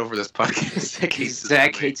 That's the title for this podcast.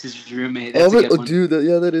 Zach hates his roommate. Oh, That's a good one. dude,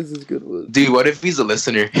 that is a good one. Dude, what if he's a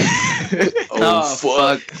listener? Oh,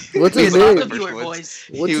 fuck. What's his He's one of name? the first ones. Boys. What's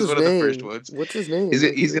He was his one of the name? first ones. What's his name?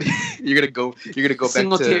 He's gonna you're gonna go back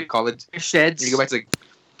Single to tier college. Sheds. You're gonna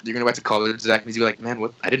go back to college, Zach, and he's gonna be like, man,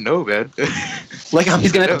 what? I didn't know, man.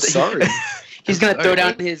 He's gonna- I'm sorry. He's gonna Sorry, throw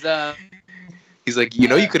down man. his He's like, you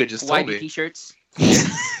could have just told white me. t-shirts,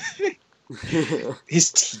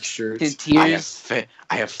 His t-shirts. his I tears.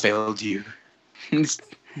 have failed you.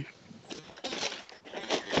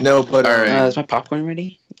 No, but All right. Is my popcorn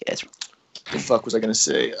ready? Yes. the fuck was I gonna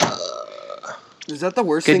say? Is that the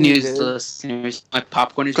worst Good thing he news, did? listeners. My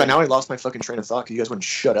popcorn is God, ready. now I lost my fucking train of thought. 'Cause you guys wouldn't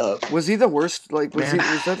shut up. Was he the worst? Like, was Man,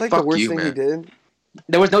 was that like the fuck worst you, thing he man. did?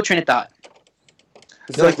 There was no train of thought.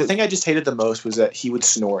 No, like the thing I just hated the most was that he would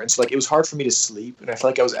snore, and so like it was hard for me to sleep, and I felt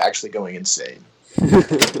like I was actually going insane.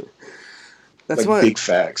 That's Like why, big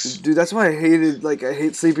facts. dude. That's why I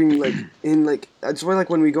hate sleeping like in like. That's why like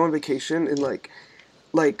when we go on vacation and like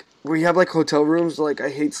we have like hotel rooms. Like I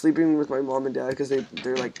hate sleeping with my mom and dad because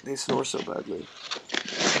they snore so badly.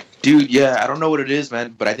 Dude, yeah, I don't know what it is,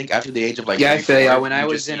 man, but I think after the age of like Yeah, I feel 34, ya. When I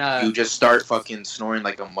was you just start fucking snoring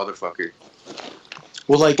like a motherfucker.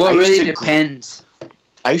 Well, like Well, I it used really to depends.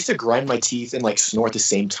 I used to grind my teeth and like snore at the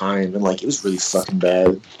same time, and like it was really fucking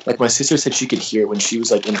bad. Like my sister said she could hear it when she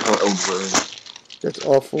was like in her own room. That's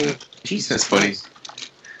awful. Jesus, funny.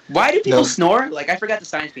 Why do people No. snore? Like, I forgot the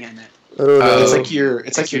science behind that. I don't know. It's Oh.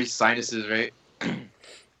 like your sinuses, right?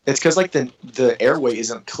 it's because like the airway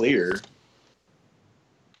isn't clear.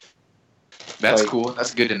 That's Like- cool.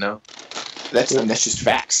 That's good to know. That's just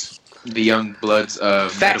facts. The Young Bloods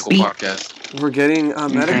Facts medical beat. podcast. We're getting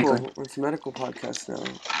medical. Exactly. It's medical podcast now.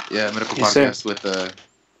 Yeah, medical Yes, sir. podcast with the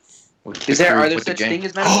Are there with the such gang. thing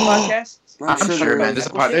as medical podcasts? I'm sure, there man.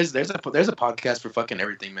 is. There's a podcast for fucking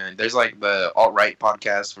everything, man. There's like the alt right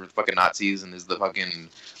podcast for fucking Nazis, and there's the fucking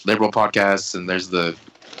liberal podcasts, and there's the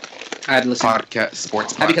I'd listen. podcast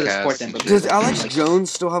sports Not because of podcast. sports, then, but Does because Alex like,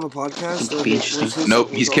 Jones still have a podcast? Would be interesting. Nope,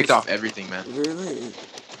 he's kicked off everything, man. Really?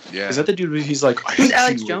 Yeah, Is that the dude where he's like, I Who's hate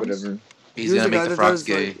Alex you," or Jones? whatever? he's He was gonna the guy make the that frogs does,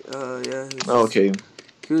 gay. like, yeah. Oh, okay.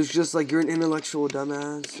 He was just like, you're an intellectual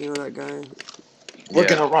dumbass. You know that guy? We're Yeah.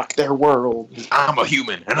 gonna rock their world. I'm a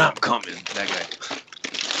human and I'm coming. That guy.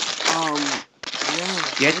 Yeah.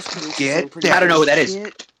 Get- that's pretty get interesting, pretty I don't know who that is.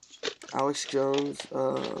 interesting. Alex Jones.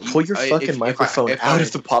 Pull your If- fucking if I- microphone if out I-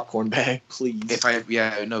 of the popcorn bag, please. If I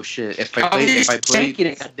no shit. If I'm I played,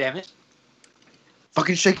 it, God damn it.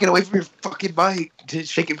 fucking shake it away from your fucking mic.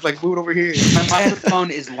 Just shake it like move it over here. My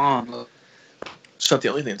microphone is long. It's not the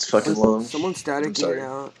only thing that's fucking long. Someone's I'm staticking sorry. it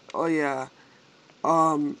out. Oh, yeah.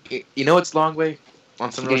 You know what's long way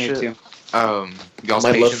on some real Getting it shit. too. Y'all's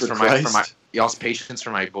My love patience for for my Christ. y'all's patience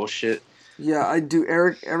for my bullshit. Yeah, I do.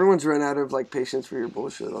 Eric, everyone's run out of, like, patience for your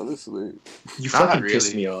bullshit, honestly. You Not fucking piss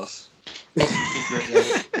really. me off.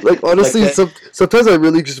 Like, honestly, Like that- sometimes I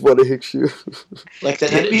really just want to hit you. Like that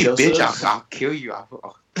Hit night me, at bitch! Joseph. I'll kill you.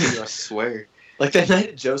 I'll kill you. I swear. Like that night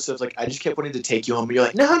at Joseph. Like I just kept wanting to take you home, and you're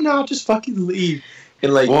like, no, just fucking leave.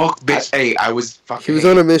 And like, Well, bitch. Hey, I was fucking. He was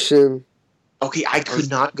on a mission. okay, I could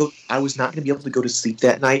not go. I was not gonna be able to go to sleep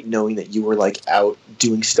that night, knowing that you were like out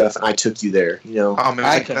doing stuff, and I took you there. You know. Oh man,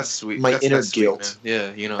 I that's, could've- sweet. my that's, inner that's sweet, guilt. man.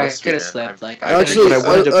 Yeah, you know. I That's could have sweet, man. slept. Like, Actually, but I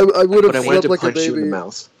wanted to- I would have But I wanted slept to like a punch you in the baby.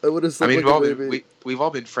 mouth. I would have I slept mean, like a baby. we've all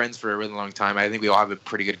been friends for a really long time. I think we all have a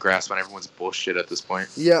pretty good grasp on everyone's bullshit at this point.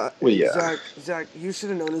 Yeah, Well, yeah. Zach, you should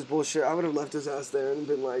have known his bullshit. I would have left his ass there and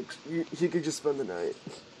been like, he could just spend the night.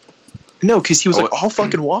 No, because he was Oh, like, I'll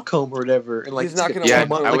fucking walk home or whatever, and like He's not it's gonna like a Yeah, walk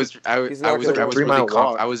month, home. I like, was, I, He's I not was, gonna I walk was home. really, 3 mile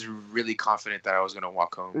walk. I was really confident that I was gonna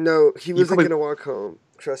walk home. No, he wasn't probably- gonna walk home.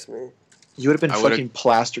 Trust me. You would have been I would've- fucking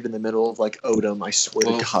plastered in the middle of like Odom. I swear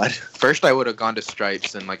Well, to God. First, I would have gone to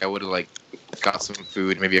Stripes and like I would have like got some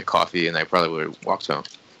food, maybe a coffee, and I probably would have walked home.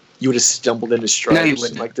 You would have stumbled into Stripes. no, you and,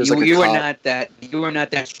 wouldn't. like there's you like a you were cop. not that. You were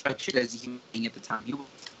not that structured as a human being at the time.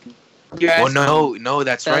 Well, no,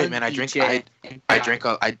 that's right, man. I drink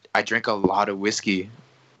a lot of whiskey.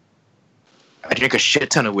 I drank a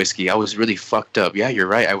shit ton of whiskey. I was really fucked up. Yeah, you're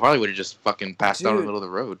right. I probably would have just fucking passed out in the Dude. middle of the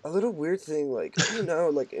road. A little weird thing, like, I don't know,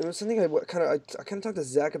 like, it was something I kind of talked to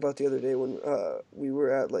Zach about the other day when we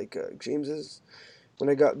were at, like, James's, when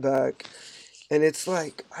I got back, and it's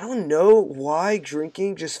like, I don't know why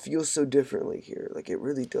drinking just feels so differently here, like, it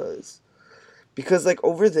really does, because, like,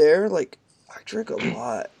 over there, like, I drink a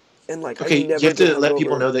lot, and, like, Okay, I never you have to get let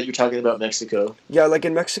people hungover. know that you're talking about Mexico. Yeah, like,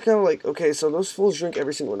 in Mexico, like, okay, so those fools drink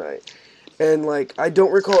every single night. And, like, I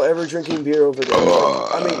don't recall ever drinking beer over there.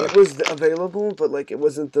 Like, I mean, it was available, but, like, it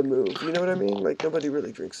wasn't the move. You know what I mean? Like, nobody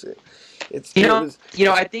really drinks it. It was,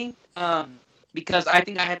 I think because I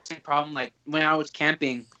think I had the same problem like when I was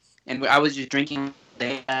camping and I was just drinking.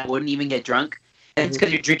 I wouldn't even get drunk, and it's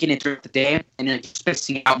because you're drinking it throughout the day and then it's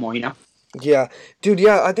spacing out more. You know, yeah. Dude,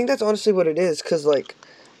 yeah, I think that's honestly what it is. Because, like,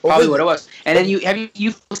 probably what it was. And then you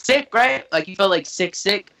feel sick, right? Like you felt like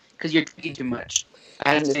sick because you're drinking too much.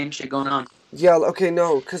 I had the same shit going on. Yeah, okay,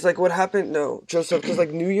 no. Because, like, what happened, no. Joseph, because, like,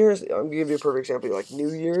 New Year's, I'm going to give you a perfect example. Like, New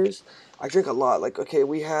Year's, I drink a lot. Like, okay,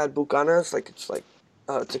 we had bucanas, like, it's like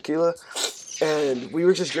tequila, and we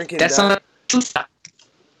were just drinking That's that. not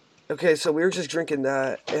Okay, so we were just drinking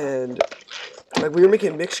that, and, like, we were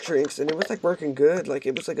making mixed drinks, and it was, like, working good. Like,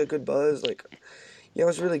 it was, like, a good buzz. Like, Yeah, it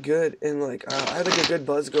was really good, and like I had like a good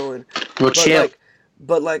buzz going. Well, chill.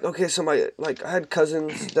 But okay, so I had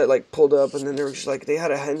cousins that like pulled up, and then they were just like they had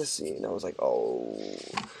a Hennessy, and I was like, oh.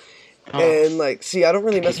 And like, see, I don't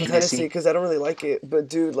really mess with Hennessy because I don't really like it. But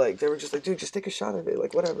dude, like, they were just like, dude, just take a shot of it,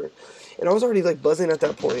 like whatever. And I was already like buzzing at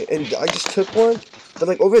that point, and I just took one. But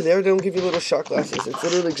like over there, they don't give you little shot glasses. It's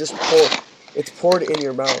literally just it's poured in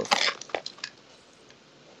your mouth.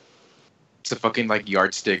 It's a fucking like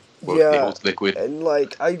yardstick. Yeah, Liquid. and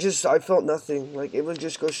like I felt nothing. Like it would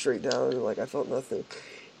just go straight down, and like I felt nothing.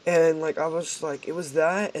 And like I was like, it was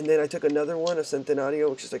that, and then I took another one of Centenario,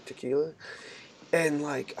 which is like tequila. And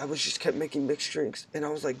like I was just kept making mixed drinks, and I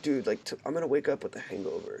was like, dude, like I'm gonna wake up with a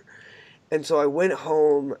hangover. And so I went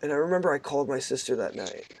home, and I remember I called my sister that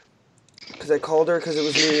night, because I called her because it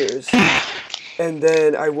was New Year's. And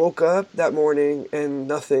then I woke up that morning and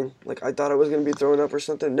nothing. Like I thought I was gonna be throwing up or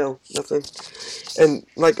something. No, nothing. And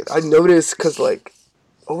like I noticed, cause like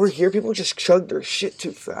over here people just chug their shit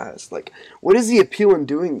too fast. Like what is the appeal in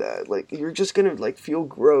doing that? Like you're just gonna like feel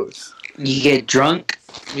gross. You get drunk.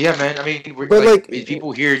 Yeah, man. I mean,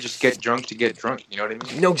 people here just get drunk to get drunk. You know what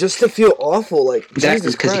I mean? No, just to feel awful. Like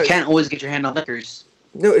exactly, because you can't always get your hand on liquors.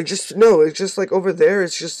 It's just like over there,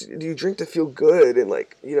 it's just you drink to feel good and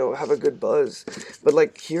like, have a good buzz. But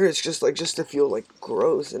like here, it's just like just to feel like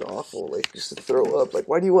gross and awful, like just to throw up. Like,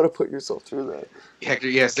 why do you want to put yourself through that? Hector,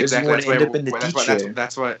 yes, exactly.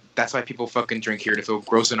 That's why people fucking drink here, to feel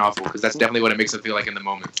gross and awful, because that's definitely what it makes them feel like in the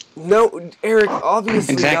moment. No, Eric,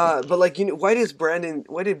 obviously not. But like, why does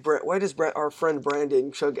our friend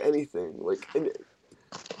Brandon chug anything? Like,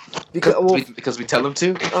 because we tell him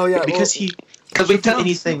to. Oh yeah, because we tell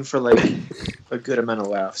anything for like a good amount of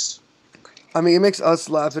laughs. I mean, it makes us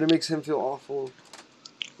laugh, and it makes him feel awful.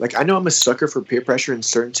 Like, I know I'm a sucker for peer pressure in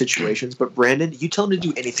certain situations, but Brandon, you tell him to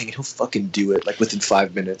do anything, and he'll fucking do it, like, within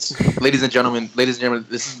 5 minutes. Ladies and gentlemen,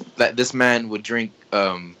 this man would drink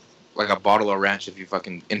like a bottle of ranch if you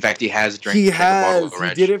fucking. In fact, he has drank a bottle of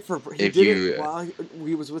ranch. He did it while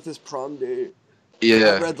he was with his prom date.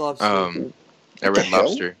 Yeah. At Red Lobster. At Red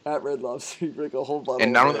Lobster. At Red Lobster, he drank a whole bottle.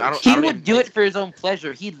 And he would do it for his own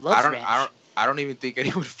pleasure. He loves ranch. I don't even think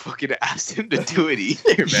anyone fucking asked him to do it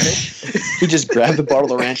either, man. He just grabbed the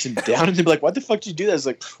bottle of ranch and down and be like, "Why the fuck did you do that?" I was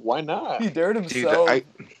like, "Why not?" He dared himself. Dude,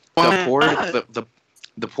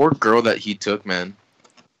 the poor girl that he took, man.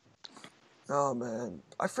 Oh man,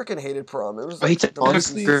 I freaking hated prom. It was like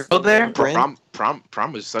honestly, girl there. Prom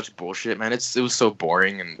was such bullshit, man. It was so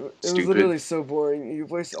boring and stupid. It was literally so boring. You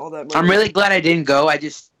waste all that money. I'm really glad I didn't go. I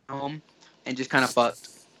just home and just kind of fucked.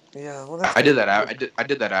 Yeah, well, I did that. I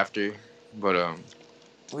did that after, but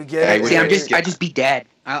we get it. See, I just be dad.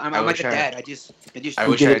 I'm like a dad. I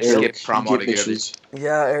wish I had skipped prom altogether.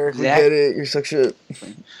 Yeah, Eric, we get it. You're so shit.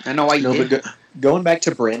 I know why you did. Going back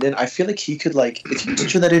to Brandon, I feel like he could, like, if you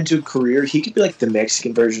turn that into a career, he could be like the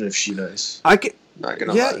Mexican version of Shoe Nice. Not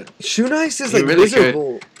gonna lie. Shoe Nice is like really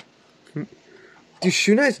miserable. Dude,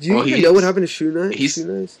 Shoe Nice. Do you even know what happened to Shoe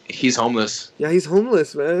Nice? He's homeless. Yeah, he's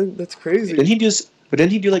homeless, man. That's crazy.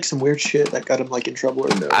 Didn't he do like some weird shit that got him like in trouble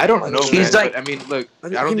or no? I don't know. He's man, like, I mean, look, I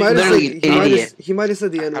don't think he might have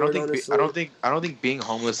said the N word. I don't think being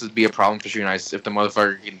homeless would be a problem for Shoe Nice if the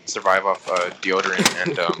motherfucker can survive off deodorant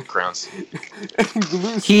and crowns.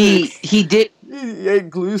 He did. Yeah,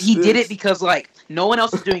 glue sticks. He did it because like no one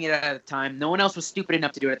else was doing it at the time. No one else was stupid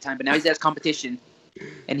enough to do it at the time. But now he's at his competition,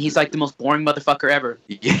 and he's like the most boring motherfucker ever.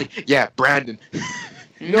 Yeah, Brandon.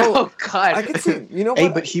 No, God. I could see. You know what? Hey,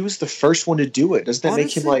 but he was the first one to do it. Doesn't that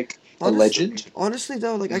make him like a legend? Honestly,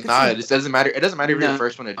 though, like I could see. It doesn't matter. It doesn't matter if you're the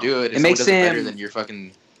first one to do it. If someone does it better than you're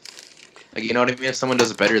fucking. Like, you know what I mean? If someone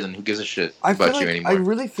does it better, then who gives a shit about you anymore? I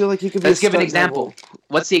really feel like he could be. Let's give an example.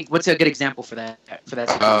 What's a good example for that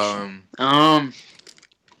situation?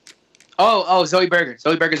 Zoe Berger.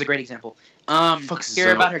 Zoe Berger's a great example.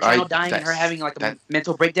 Hear about her channel dying and her having like a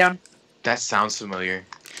mental breakdown? That sounds familiar.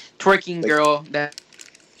 Twerking girl that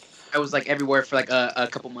was like everywhere for like a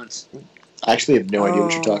couple months. I actually have no idea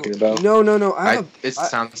what you're talking about. No. It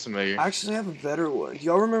sounds familiar. Actually, I have a better one. Do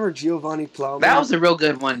y'all remember Giovanni Plowman? That was a real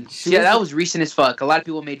good one. That was recent as fuck. A lot of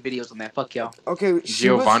people made videos on that. Fuck y'all. Okay, who?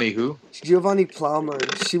 Giovanni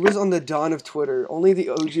Plowman. She was on the dawn of Twitter. Only the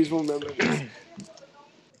OGs will remember this.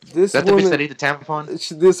 Is that the bitch that ate the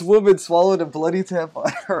tampon? This woman swallowed a bloody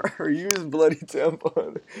tampon, her used bloody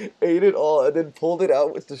tampon, ate it all, and then pulled it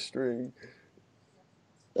out with the string.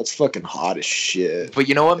 That's fucking hot as shit. But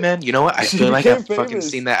you know what, man? You know what? I feel like I've fucking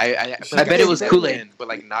seen that. I bet it was Kool-Aid. But,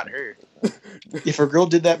 like, not her. If a girl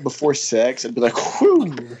did that before sex, I'd be like,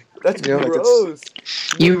 whew. That's gross.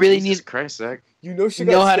 You really need... Christ, Zach. You know she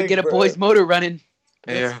know how to get a boy's motor running.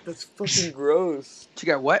 That's fucking gross. She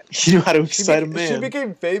got what? You know how to excite a man. She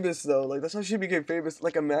became famous though. Like that's how she became famous.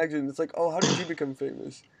 Like imagine it's like, oh, how did you become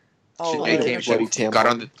famous? Oh,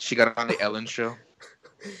 She got on the Ellen show.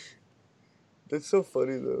 That's so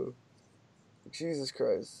funny though. Jesus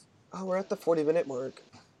Christ. Oh, we're at the 40-minute mark.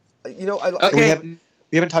 You know, okay.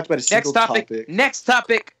 We haven't talked about a single topic. Next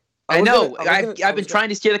topic. I've been trying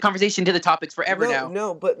to steer the conversation to the topics forever now.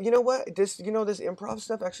 No, but you know what? This improv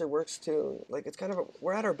stuff actually works too. Like it's kind of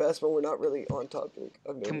we're at our best when we're not really on topic.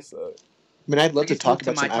 I've noticed that. I mean, I'd love to talk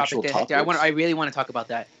about some actual topics. I really want to talk about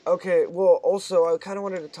that. Okay, well, also I kind of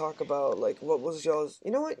wanted to talk about like what was y'all's.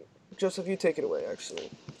 You know what, Joseph, you take it away actually.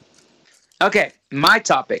 Okay, my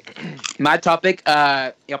topic.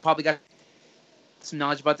 Y'all probably got some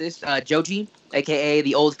knowledge about this. Joji, aka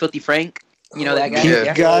the old Filthy Frank. You know that guy?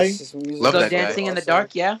 Yeah. Guy. Love that guy. Dancing in the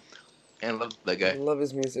Dark, yeah. And love that guy. I love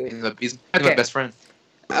his music. He's my best friend.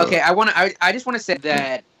 Okay, I just want to say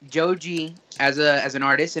that Joji, as an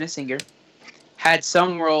artist and a singer, had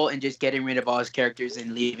some role in just getting rid of all his characters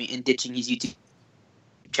and ditching his YouTube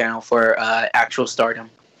channel for actual stardom.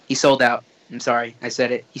 He sold out. I'm sorry, I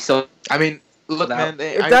said it. He sold. I mean, look, man.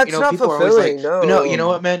 That's not people fulfilling. are always like, no. You know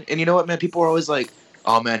what, man? And you know what, man? People are always like,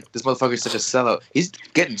 oh man, this motherfucker's such a sellout. He's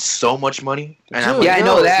getting so much money. And Dude, I'm like, I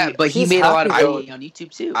know that, but he made a lot of money on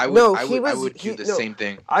YouTube too. I would do the same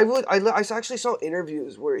thing. I actually saw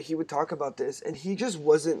interviews where he would talk about this, and he just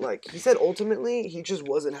wasn't like. He said ultimately he just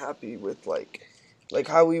wasn't happy with like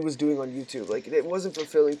how he was doing on YouTube. Like it wasn't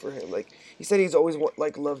fulfilling for him. Like he said he's always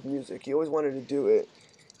loved music. He always wanted to do it,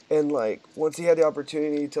 and like once he had the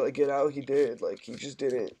opportunity to like get out, he did. Like he just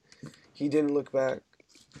didn't. He didn't look back.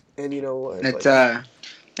 And you know what?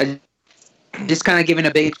 It's just kind of giving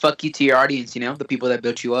a big fuck you to your audience, you know, the people that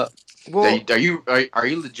built you up. Well, are you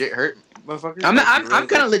legit hurt, motherfucker? I'm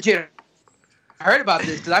kind of legit hurt about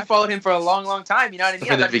this because I followed him for a long, long time. You know what I mean?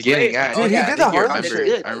 From the beginning, yeah. Dude, he did the Harlem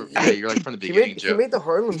shit. Yeah, you're like from the beginning, Joe. He made the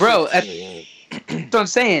Harlem bro. shit. That's what I'm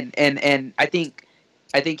saying, and I think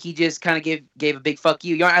he just kind of gave a big fuck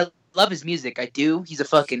you. You know, I love his music. I do. He's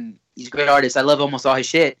a great artist. I love almost all his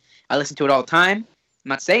shit. I listen to it all the time. I'm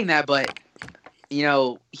not saying that, but you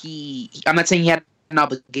know, I'm not saying he had an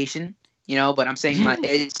obligation, you know, but I'm saying like,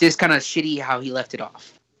 it's just kind of shitty how he left it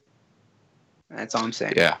off. That's all I'm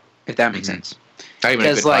saying. Yeah, if that makes sense. Not even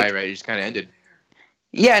a goodbye, right? It just kind of ended.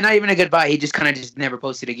 Yeah, not even a goodbye. He just kind of just never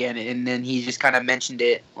posted again, and then he just kind of mentioned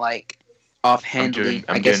it like offhandedly.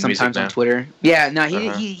 I guess sometimes on Twitter. Yeah, no,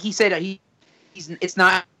 he said it's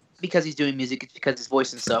not because he's doing music; it's because his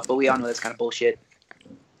voice and stuff. But we all know that's kind of bullshit.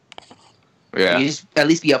 Yeah. You just at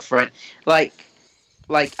least be upfront. Like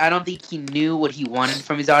I don't think he knew what he wanted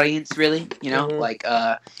from his audience, really. You know,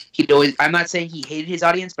 he'd always. I'm not saying he hated his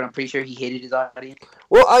audience, but I'm pretty sure he hated his audience.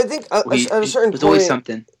 Well, I think at a certain point, it was always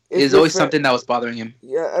something. It was always something that was bothering him.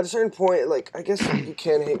 Yeah, at a certain point, like I guess you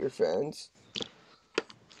can't hate your fans.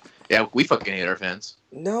 Yeah, we fucking hate our fans.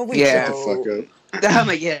 No, we don't. Fuck up. I'm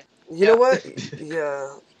like, yeah. You know what?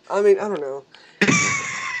 Yeah. I mean, I don't know.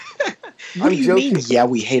 What do you mean? Yeah,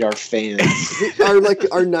 we hate our fans.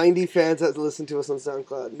 our 90 fans that listen to us on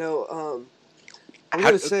SoundCloud. No, I'm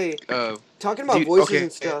gonna say talking about voices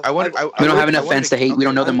and stuff. We don't have enough fans to hate. We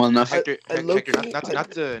don't know them well enough. Hector,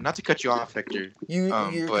 not to cut you off, Hector. You're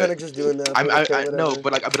kind of just doing that.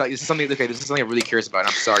 But this is something. Okay, this is something I'm really curious about. And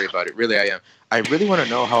I'm sorry about it. Really, I am. I really want to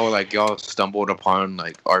know how like y'all stumbled upon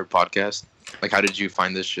like our podcast. Like, how did you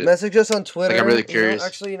find this shit? Message us on Twitter. Like, I'm really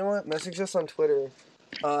curious. You know what? Message us on Twitter.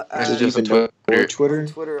 Message us on Twitter. Heck,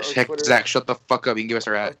 Twitter. Zach, shut the fuck up. You can give us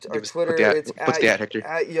our at. Our Twitter, what's the at, Hector?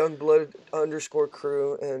 At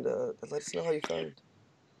Youngblood_crew, and let us know how you found.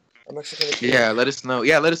 I'm actually kind of curious. Yeah, let us know.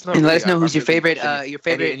 And let us know who's your favorite one, your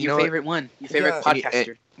favorite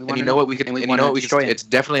podcaster. And you know what we could? It's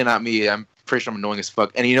definitely not me. I'm pretty sure I'm annoying as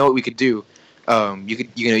fuck. And you know what we could do?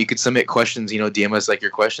 You could submit questions. DM us like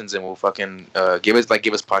your questions, and we'll fucking give us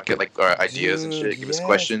podcast like our ideas and shit. Give us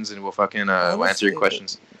questions, and we'll fucking we'll answer your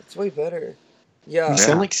questions. It's way better. Yeah. You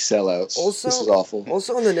sound like sellouts. Also, this is awful.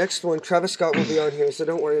 Also, on the next one, Travis Scott will be on here, so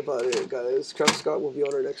don't worry about it, guys. Travis Scott will be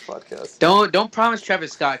on our next podcast. Don't promise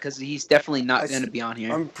Travis Scott because he's definitely not going to be on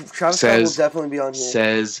here. Travis Scott will definitely be on here.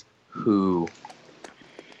 Says who?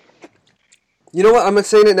 You know what? I'm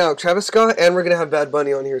saying it now. Travis Scott, and we're gonna have Bad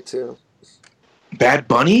Bunny on here too. Bad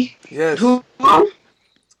Bunny? Yes. Who?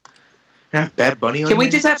 Have Bad Bunny on Can we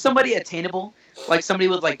here? just have somebody attainable? Like somebody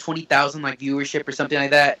with like 20,000 like viewership or something like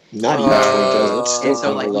that. Not even 20,000. And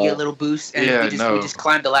so like we get a little boost and we just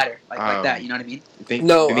climb the ladder like that. You know what I mean?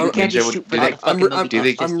 We can't just shoot for like fucking. I'm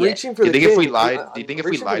reaching for the. Do you think if we lied? Do you think if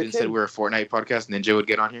we lied and said we were a Fortnite podcast, Ninja would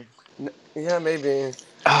get on here? Yeah, maybe.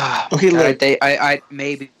 Okay, look. I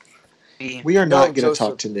maybe. We are not going to Joseph.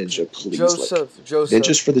 talk to Ninja, please. Joseph.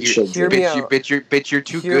 Ninja's for the children. Hear me out. Bitch, you're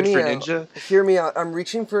too Hear good me for out. Ninja. Hear me out. I'm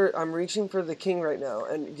reaching for the king right now,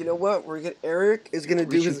 and you know what? Eric is gonna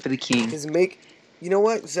do Reaching for the king. his make. You know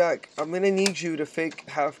what, Zach? I'm gonna need you to fake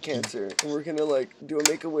half cancer, and we're gonna like do a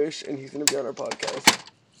Make-A-Wish, and he's gonna be on our podcast.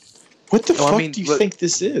 What the fuck do you think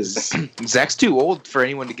this is? Zach's too old for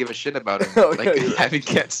anyone to give a shit about him. Oh, like yeah, having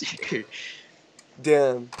cancer.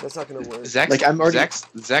 Damn, that's not gonna work.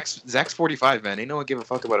 Zach's 45, man. Ain't no one give a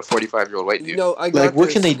fuck about a 45-year-old white dude. No, I got like, what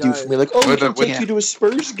this, can they do for me? Like, oh, we can take you to a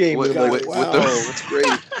Spurs game. What, like, what, wow, that's great.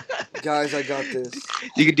 Guys, I got this.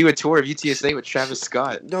 You could do a tour of UTSA with Travis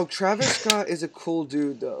Scott. No, Travis Scott is a cool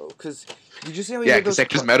dude though, cause did you see how he Yeah, made those?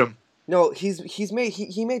 because I just met him. No, he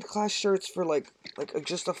made Clash shirts for like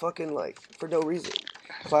just a fucking like for no reason.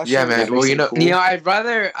 Clash Yeah, shirts. man. Well, you know,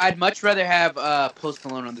 I'd much rather have Post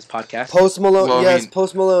Malone on this podcast. Post Malone, Well, yes,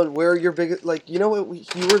 Post Malone. Where your biggest you know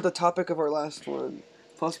what? You were the topic of our last one.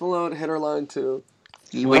 Post Malone hit our line too.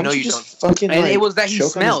 Wait, no, you don't. Fucking, and it was that he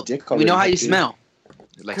smelled. We know how you smell.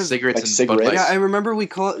 Like cigarettes and cigarettes? Bud Light. Yeah, I remember we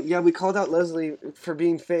called out Leslie for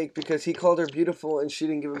being fake because he called her beautiful and she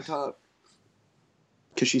didn't give him top.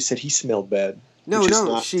 Because she said he smelled bad. No,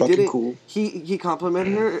 she didn't. Cool. He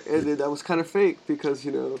complimented her, and that was kind of fake because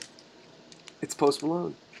it's Post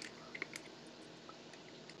Malone.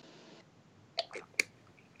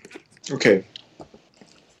 Okay.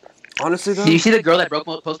 Honestly, though, Did you see the girl that broke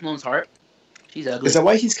Post Malone's heart? She's ugly. Is that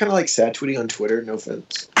why he's kind of like sad tweeting on Twitter? No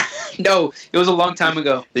offense. No, it was a long time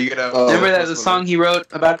ago. Remember that the song he wrote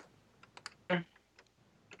about?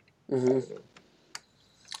 Mm-hmm.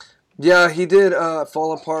 Yeah, he did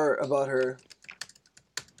fall apart about her.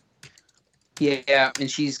 Yeah, and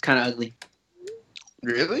she's kind of ugly.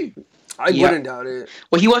 Really? I wouldn't doubt it.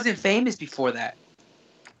 Well, he wasn't famous before that.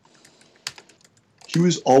 He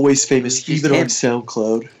was always famous, Just even him. on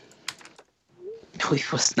SoundCloud. No, he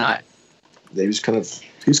was not. Yeah, he was kind of. I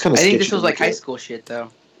think this sketchy was to like look high at. school shit,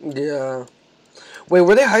 though. Yeah. Wait,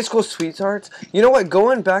 were they high school sweethearts? You know what?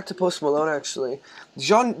 Going back to Post Malone, actually, do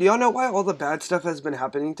y'all know why all the bad stuff has been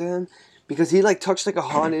happening to him? Because he touched a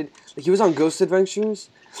haunted. He was on Ghost Adventures,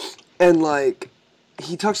 and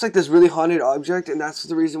he touched this really haunted object, and that's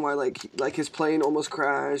the reason why his plane almost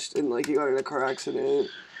crashed and he got in a car accident.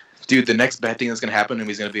 Dude, the next bad thing that's gonna happen to him,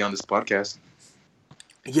 he's gonna be on this podcast.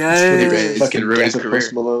 Yes. Fucking ruin his death of career.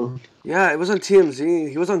 Post Malone. Yeah, it was on TMZ.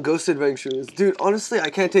 He was on Ghost Adventures. Dude, honestly,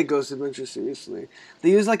 I can't take Ghost Adventures seriously.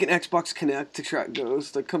 They use an Xbox Kinect to track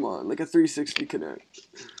ghosts. Come on, a 360 Kinect.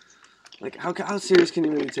 How serious can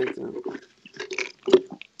you really take them?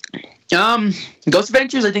 Ghost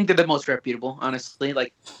Adventures, I think they're the most reputable, honestly.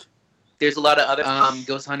 There's a lot of other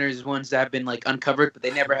ghost hunters ones that have been uncovered, but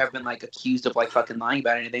they never have been accused of fucking lying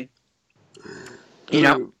about anything. You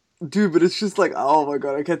know, dude, but it's just oh my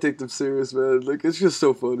god, I can't take them serious, man. It's just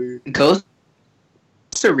so funny. Ghosts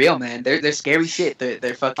are real, man. They're scary shit.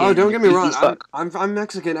 They're fucking. Oh, don't get me creepy wrong. as fuck. I'm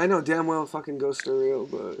Mexican. I know damn well fucking ghosts are real,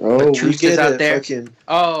 but Oh, truth we get is out it. there. Fucking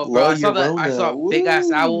Oh, bro, I saw Llorona. a big ass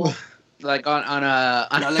Woo. owl on La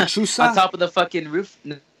Lechuza? on top of the fucking roof.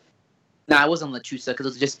 Nah, it wasn't Lechuza because it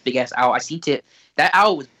was just big ass owl. I seen it. That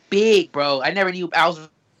owl was big, bro. I never knew owls.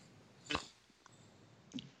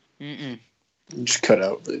 You just cut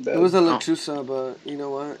out really bad. it was a Lechuza, but you know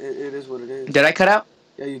what? It is what it is. Did I cut out?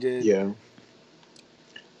 Yeah, you did. Yeah.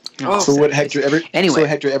 Oh, So what, Hector? Every time okay,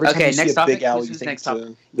 you see next a topic. big owl, Who's you think next it's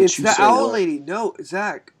topic? It's the Lechuza owl or- lady. No,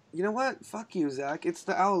 Zach. You know what? Fuck you, Zach. It's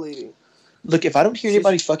the owl lady. Look, if I don't hear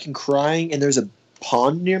anybody fucking crying and there's a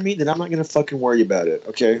pond near me, then I'm not gonna fucking worry about it.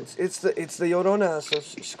 Okay. It's the Llorona. So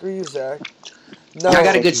screw you, Zach. No, I got a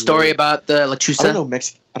fucking good story weird. about the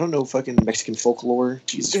Lechuza. I don't know fucking Mexican folklore.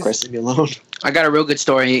 Jesus Christ, leave me alone. I got a real good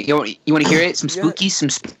story. You want to hear it? Some Yeah. spooky, some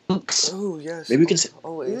spooks. Oh yes. Maybe we can say.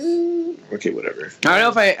 Always. Okay, whatever. I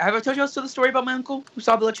don't know if I told you the story about my uncle who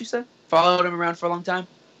saw the Lechuza. Followed him around for a long time.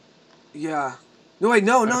 Yeah. No wait,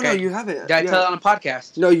 no, Okay. you haven't. Did I tell it on a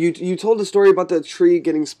podcast? No, you told the story about the tree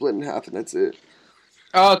getting split in half, and that's it.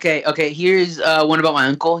 Oh, okay. Here's one about my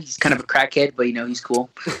uncle. He's kind of a crackhead, but he's cool.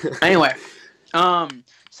 Anyway,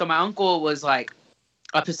 so my uncle was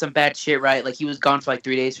up to some bad shit, right? He was gone for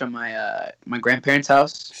 3 days from my my grandparents'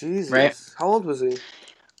 house. Jesus. Right? How old was he?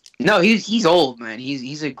 No, he's old, man.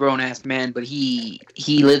 He's a grown ass man, but he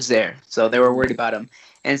lives there, so they were worried about him.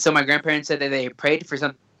 And so my grandparents said that they prayed for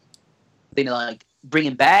something to bring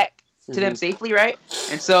him back to them safely, right?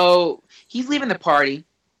 And so he's leaving the party,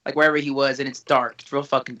 wherever he was, and it's dark. It's real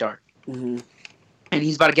fucking dark. Mm-hmm. And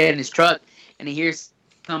he's about to get in his truck, and he hears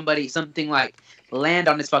something land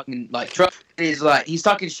on his fucking truck. And he's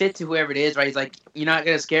talking shit to whoever it is, right? He's like, "You're not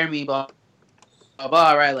gonna scare me, blah blah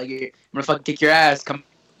blah, right? I'm gonna fucking kick your ass. Come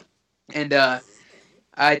and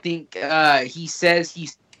I think he says he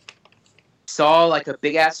saw like a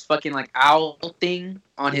big ass fucking like owl thing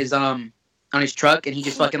on his truck, and he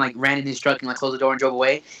just fucking like ran in his truck and like closed the door and drove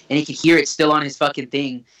away, and he could hear it still on his fucking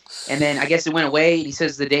thing, and then I guess it went away, and he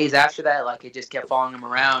says the days after that like it just kept following him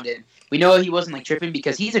around, and we know he wasn't like tripping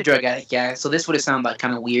because he's a drug addict, yeah, so this would have sounded like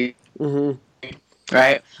kind of weird.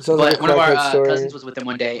 Right, Sounds but like a one of our crackhead cousins was with him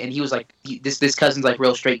one day, and he was like, this cousin's like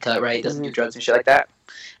real straight cut, right? Doesn't do drugs and shit like that,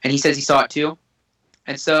 and he says he saw it too,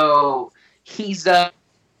 and so he's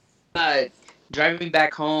driving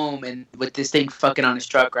back home and with this thing fucking on his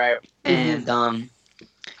truck, right? And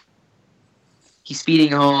he's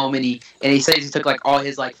speeding home, and he says he took like all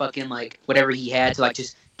his like fucking like whatever he had to like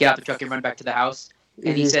just get out the truck and run back to the house,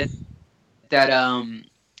 and he said that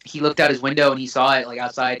he looked out his window and he saw it like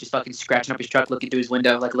outside, just fucking scratching up his truck, looking through his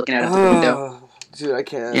window, like looking at it through the window. Dude, I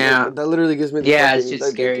can't. Yeah, that literally gives me the fucking, it's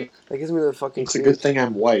just scary. That gives me the fucking. It's a good thing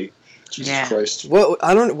I'm white. Jesus Christ.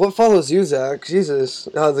 What follows you, Zach? Jesus.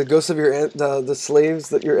 The ghosts of the slaves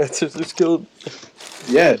that your ancestors killed.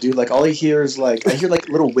 Yeah, dude, like all I hear is like, I hear like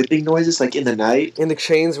little whipping noises like in the night. And the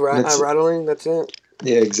chains rattling, that's it.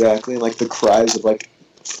 Yeah, exactly. And like the cries of like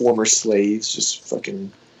former slaves just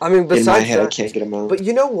fucking... I mean, besides in my head, that, I can't get them out. But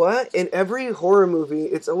you know what? In every horror movie,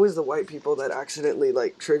 it's always the white people that accidentally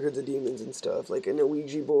like trigger the demons and stuff, like in a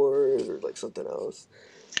Ouija board or like something else.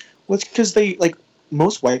 Well, it's because they like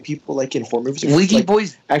most white people like in horror movies. Ouija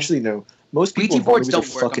boys. Actually, no. Most people in horror movies are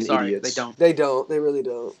fucking idiots. They don't. They really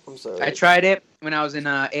don't. I'm sorry. I tried it when I was in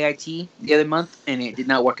AIT the other month, and it did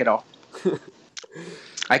not work at all.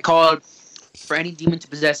 I called for any demon to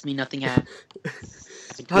possess me. Nothing happened.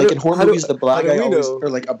 In horror movies, the black guy always, or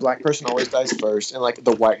like a black person always dies first, and like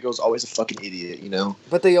the white girl's always a fucking idiot, you know?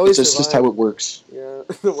 But they always It's just how it works. Yeah,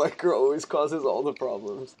 the white girl always causes all the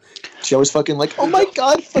problems. She always fucking like, oh my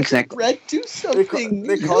god, fucking Greg, do something.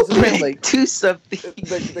 They cause it like, do something.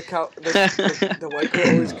 The white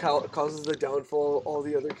girl always causes the downfall of all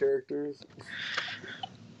the other characters.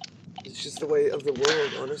 It's just the way of the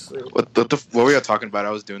world, honestly. What were y'all talking about?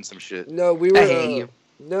 I was doing some shit. No, we were. I hate you.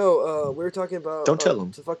 No, we were talking about... Don't tell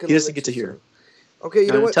him. He doesn't get to hear. Okay,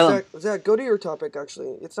 you know what, Zach? Zach, go to your topic,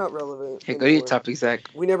 actually. It's not relevant. Hey, go to your topic, Zach.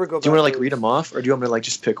 We never go back. Do you want to, like, read them off, or do you want me to, like,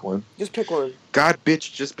 just pick one? Just pick one. God,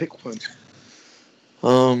 bitch, just pick one.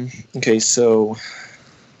 Okay, so...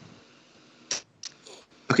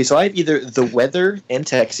 Okay, so I have either the weather and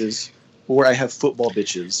Texas, or I have football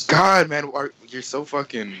bitches. God, man, you're so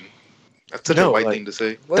fucking... That's such a white thing to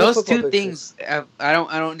say. Those two things, I don't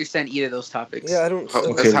understand either of those topics. Yeah, I don't.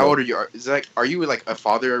 How old are you? Are you like a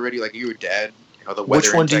father already? Like you a dad?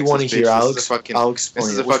 Which one do you want to hear? I'll explain. This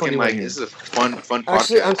is a fucking like this is a fun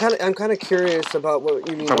podcast. Actually, I'm kind of curious about what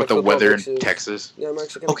you mean. Talk about the weather in Texas. Yeah, I'm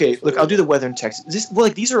actually. Okay, look, I'll do the weather in Texas.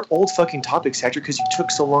 These are old fucking topics, Hector, because you took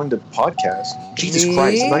so long to podcast. Jesus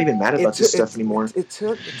Christ, I'm not even mad about this stuff anymore. It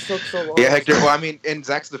took so long. Yeah, Hector. Well, I mean, in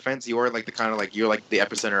Zach's defense, you are like the kind of like you're like the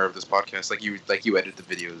epicenter of this podcast. Like you edit the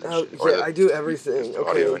videos. And shit, yeah, I do everything. Okay,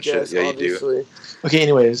 audio and shit. Yeah, obviously. you do. Okay,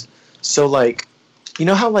 anyways, so like, you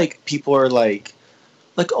know how like people are like,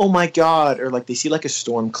 oh my god, or like they see like a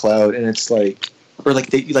storm cloud and it's like, or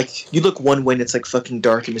like they like you look one way and it's like fucking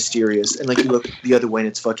dark and mysterious, and like you look the other way and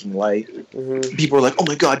it's fucking light. Mm-hmm. People are like, oh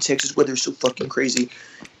my god, Texas weather is so fucking crazy.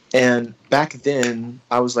 And back then,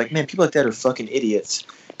 I was like, man, people like that are fucking idiots,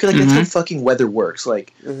 because like that's how fucking weather works.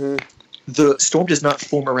 Like, the storm does not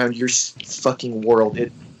form around your fucking world.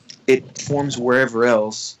 It forms wherever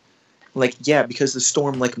else. Like, yeah, because the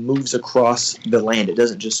storm like moves across the land. It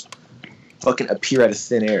doesn't just fucking appear out of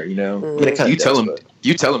thin air, you know? I mean, it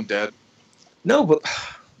you tell him, Dad. No, but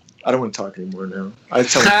I don't want to talk anymore now. I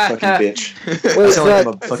tell him fucking bitch.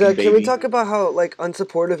 Wait, Zach, can we talk about how like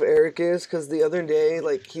unsupportive Eric is? Because the other day,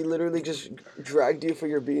 like he literally just dragged you for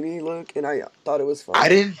your beanie look, and I thought it was fun. I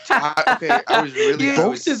didn't. I was really.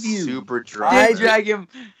 Both of you super drunk. I did drag him.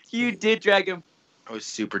 You did drag him. I was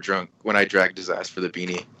super drunk when I dragged his ass for the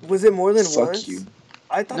beanie. Was it more than Fuck once? you.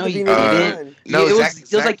 I thought the beanie was fun. No, it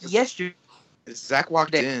was like yesterday. Zach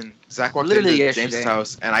walked in. Zach walked Literally into James'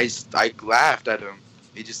 house, and I laughed at him.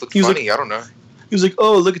 He just looked funny. Like, I don't know. He was like,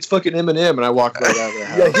 "Oh, look, it's fucking Eminem," and I walked right out of the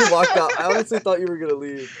house. Yeah, he walked out. I honestly thought you were gonna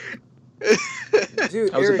leave.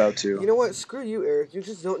 Dude, I was Eric, about to. You know what? Screw you, Eric. You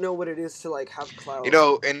just don't know what it is to like have clout. You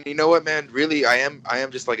know, and you know what, man? Really, I am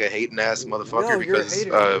just like a hating ass motherfucker no, because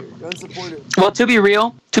you're a hater. You're unsupportive. Well, to be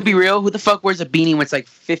real, who the fuck wears a beanie when it's like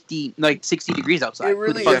 50, like 60 degrees outside? It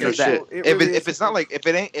really who the fuck no is that? shit. If it's not like if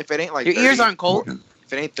it ain't like your 30, ears aren't cold.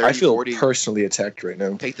 If it ain't 30, I feel 40, personally attacked right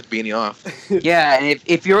now. take the beanie off. Yeah, and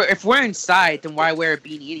if we're inside, then why wear a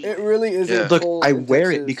beanie? It really isn't. Yeah. Look, cold I in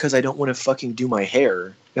wear Texas. it because I don't want to fucking do my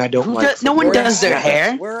hair, and I don't Who like. no one does their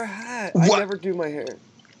hair. Wear a hat. that. What? I never do my hair.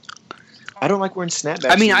 I don't like wearing snapbacks.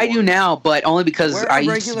 I mean, I anymore. do now, but only because Wear a I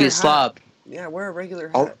used to be regular a slob. Yeah, wear a regular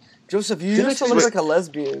hat. I'll- Joseph, you Feel used to like- look like a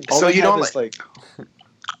lesbian. All So I you have don't is, like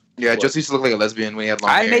Yeah, What? Joseph used to look like a lesbian when he had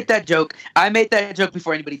long I hair. made that joke. I made that joke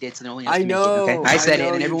before anybody did, so no one else I can know, make it, okay? I I said know, it,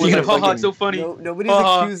 and you everyone was did. like, "Oh, Fucking- it's so funny." No, nobody's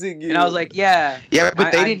Uh-huh. accusing you. And I was like, "Yeah." Yeah,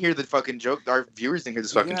 but they I- didn't hear the fucking joke. Our viewers didn't hear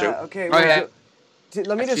this fucking joke. Okay. Oh, Well, yeah.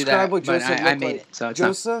 let me Let's do describe that, what but Joseph I looked made like. it, so it's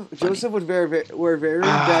not funny. Joseph would wear very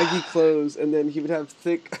baggy clothes, and then he would have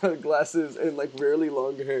thick glasses and like really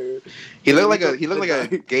long hair. He looked like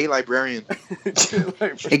a gay librarian.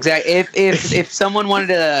 Exactly. If someone wanted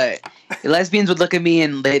to, lesbians would look at me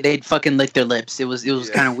and they'd fucking lick their lips. It was Yeah.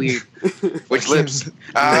 kind of weird. Which lips? Lips.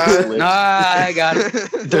 I got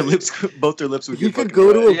it. their lips, both their lips would He get could fucking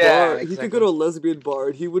go to a red. Yeah, bar. He exactly. could go to a lesbian bar,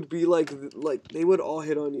 and he would be like they would all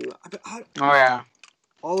hit on you. Oh yeah.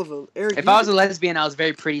 All of them. Eric. If I was a lesbian, I was a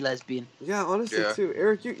very pretty lesbian. yeah, honestly Yeah. too.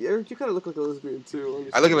 Eric, you kind of look like a lesbian too.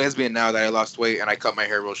 Honestly. I look like a lesbian now that I lost weight and I cut my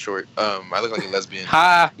hair real short. I look like a lesbian.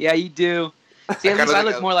 Ha! Yeah, you do. See, at kinda least I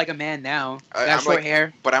look look more like a man now. I I'm got short like-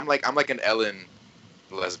 hair. But I'm like an Ellen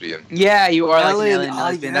lesbian. Yeah, you are like Ellen, an Ellen oh,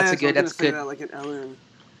 lesbian. yes, That's a I good. was That's gonna say good. that, like an Ellen.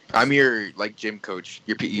 I'm your like gym coach,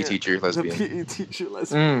 your PE Yeah. teacher The lesbian. PE teacher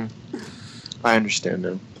lesbian. I understand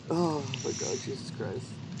now. Oh my god, Jesus Christ.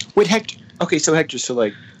 Wait, Hector. Okay, so Hector, so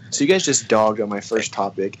you guys just dogged on my first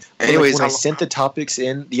topic. But, Anyways, when I how- sent the topics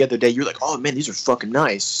in the other day, you're like, "Oh man, these are fucking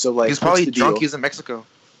nice." So like, He's probably what's the drunk. deal? He's in Mexico.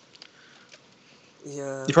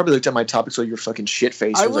 Yeah. You probably looked at my topics while you were fucking shit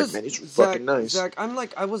faced. I was like, "Man, these are fucking nice." Zach,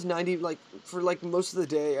 I was 90, like, for, like, most of the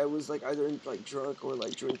day, I was, like, either, like, drunk or,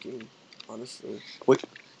 like, drinking, honestly. What?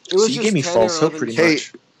 It was So you just gave me 10 false or hope 11 pretty Hey,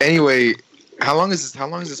 much. Anyway, how long is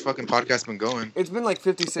this fucking podcast been going? It's been, like,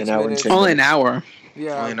 56 An hour and minutes. 10 Only an hour.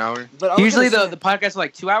 Yeah. Only an hour. But I was Usually gonna the say- podcast is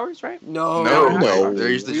like 2 hours, right? No. No. They're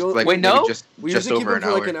usually We just, only- like Wait, maybe no? just We just usually keep over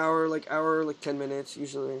it an for, hour. like, like 10 minutes,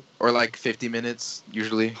 usually. Or like 50 minutes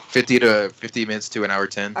usually. 50 minutes to an hour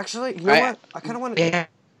 10. Actually, you know what? I kind of want to... Yeah.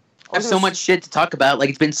 I have so much shit to talk about. Like,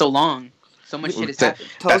 it's been so long. So much shit has happened.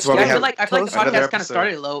 That's why we Yeah, I have feel like the another podcast kind episode. of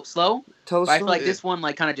started slow, Tell us but I feel like this one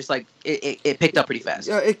like kind of just like it picked up pretty fast.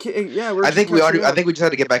 Yeah, we're I just think we catching up. just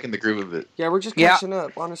had to get back in the groove of it. Yeah, we're just Yeah. catching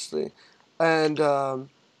up, honestly. And I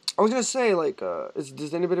was gonna say, like,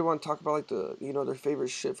 does anybody want to talk about like their favorite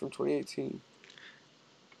shit from 2018?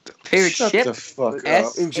 Favorite Shut ship, the fuck Like,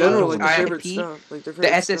 up. in general, like their RIP, favorite stuff, like their the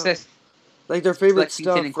favorite stuff. SSS. Like their favorite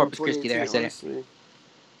Lexington stuff and from Corpus Christi there, I 2018, said it. honestly.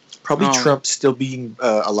 Probably Oh. Trump still being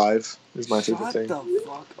alive is my favorite Shut thing. the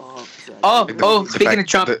fuck up, Zach. Oh, The speaking fact of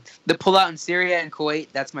Trump, that- the pullout in Syria and Kuwait,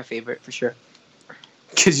 that's my favorite for sure.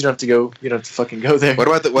 Because you don't have to go. You don't have to fucking go there. What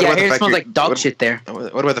about the Yeah, fact here it smells you're- like dog what- shit there.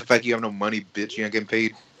 What about the fact you have no money, bitch? You're not getting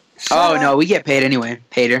paid. Shut Oh up. no, we get paid anyway.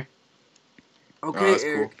 Hater. Oh, Okay, that's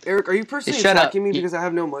Eric. Eric, are you personally Shut up. attacking me because I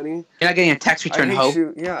have no money? You're not getting a tax return, I hate hoe.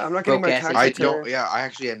 you. Yeah, I'm not getting my Broke tax ass. return. I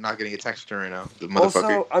actually am not getting a tax return right now. The motherfucker.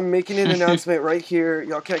 Also, I'm making an announcement right here.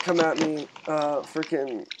 Y'all can't come at me.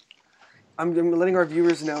 Freaking. I'm letting our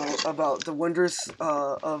viewers know about the wonders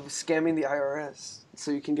of scamming the IRS, so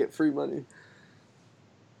you can get free money.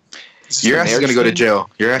 Your ass is gonna go to jail.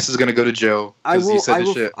 Your ass is gonna go to jail. I 'cause will. You said I this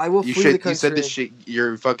will. shit. I will You flee the shit. country. You said this shit.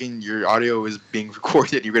 Your audio is being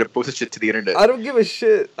recorded. You're gonna post this shit to the internet. I don't give a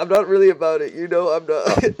shit. I'm not really about it. You know, I'm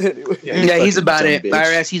not. Anyway. Yeah, he's fucking about dumb it. bitch.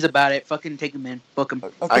 IRS, he's about it. Fucking take him in. Book him.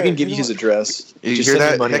 Okay, I can give you know his what? address. You Just hear send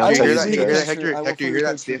me that? money and Hector, I'll you tell hear you that? his You hear address. that? Hector, I will Hector, you flee hear the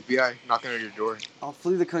that? It's the FBI knocking on your door. I'll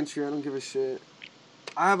flee the country. I don't give a shit.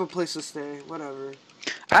 I have a place to stay. Whatever.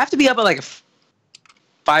 I have to be up at like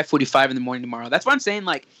 5:45 in the morning tomorrow. That's what I'm saying.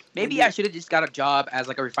 Like maybe I should have just got a job as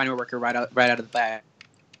like a refinery worker right out of the bat.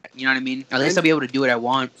 You know what I mean? At least I'll be able to do what I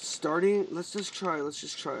want. Starting. Let's just try.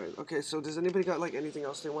 Okay. So does anybody got like anything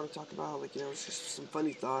else they want to talk about? Like it's just some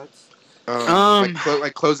funny thoughts.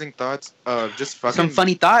 Like closing thoughts. Just fucking Some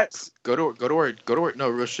funny thoughts. Go to our no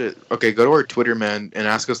real shit. Okay, go to our Twitter, man, and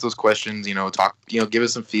ask us those questions. Talk. Give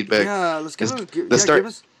us some feedback. Yeah, let's give let's- us. Give, let's yeah, start- Give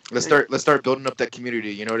us, Let's start building up that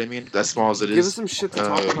community. You know what I mean? As small as it is. give us some shit to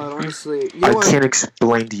talk about. Honestly, you know I what? can't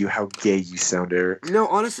explain to you how gay you sound, Eric. No,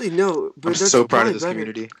 honestly, no. But I'm that's so proud probably of this better.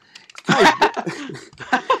 community.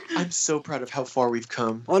 I'm so proud of how far we've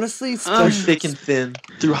come. Honestly, Through thick and thin,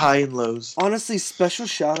 through high and lows. honestly, special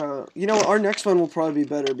shout out. You know, our next one will probably be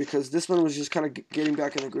better because this one was just kind of getting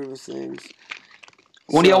back in the groove of things.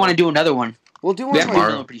 When do y'all want to do another one? We'll do one We have to do like,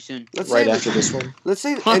 another one pretty soon. let's Right say, after this one. Let's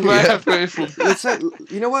say Right after this one. let's say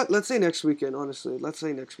you know what? Let's say next weekend. Honestly, let's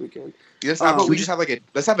say next weekend. How about we we just have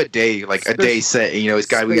let's have a day, like a day set. And, it's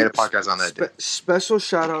got we got a podcast on that day. Special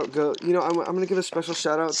shout out go. You know, I'm gonna give a special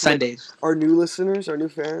shout out to Sundays. our new listeners, our new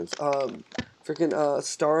fans. Freaking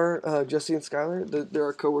Star, Jesse and Skylar, they're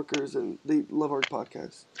our coworkers and they love our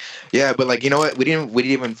podcast. Yeah, but like, you know what? We didn't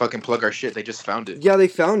even fucking plug our shit. They just found it. Yeah, they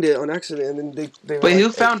found it on accident, and then they were Wait, like,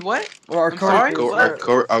 who found what? Well, our I'm sorry?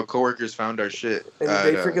 coworkers, Our coworkers found our shit. and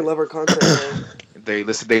they freaking love our content. Man. They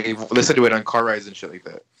listen to it on car rides and shit like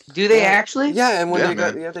that. Do they actually? Yeah, and when they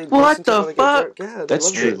man. got, they What listened to the it when they fuck? get drunk. Yeah, That's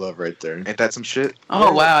love true it. love right there. Ain't that some shit? Oh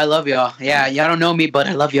Yeah. wow, I love y'all. Yeah, y'all don't know me, but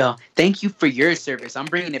I love y'all. Thank you for your service. I'm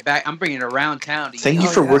bringing it back. I'm bringing it around town. To Thank you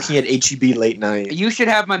for working at HEB late night. You should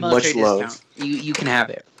have my military Much love. discount. You can have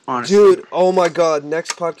it. Honestly. Dude, oh my god,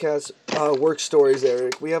 next podcast, work stories,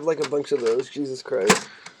 Eric. We have like a bunch of those. Jesus Christ.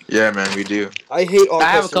 Yeah, man, we do. I hate all I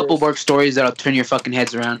have a customers. couple work stories that'll turn your fucking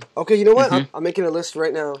heads around. Okay, you know what? Mhm. I'm making a list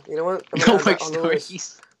right now. You know what? I'm No gonna add work that on the list.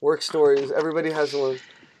 stories. Work stories. Everybody has one.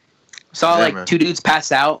 Saw Yeah, like man. 2 dudes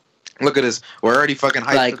pass out. Look at this. We're already fucking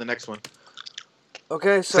hyped Like- for the next one.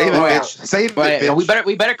 Okay, so Save it, Oh, yeah. bitch. Save it, But bitch.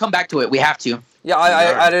 we better come back to it. We have to. yeah, I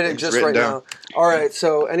Alright, added it it's just written right down. now. All right,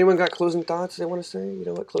 so anyone got closing thoughts they want to say? You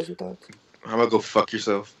know what? Closing thoughts. I'm gonna go fuck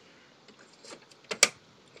yourself.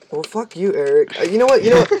 Well, fuck you, Eric. You know what?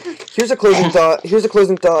 Here's a closing thought.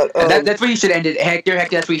 That's where you should end it. Hector,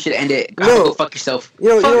 that's where you should end it. No. Go fuck yourself. You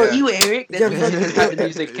know Fuck what? you, Eric. That's Yeah, where you should have the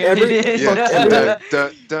music.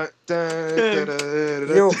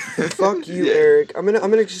 Fuck you, Eric. I'm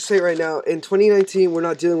gonna just say it right now. In 2019, we're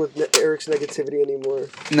not dealing with Eric's negativity anymore.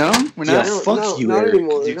 No, we're Yeah, not. fuck you, not Eric.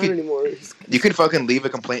 anymore. You Not could- anymore. You can fucking leave a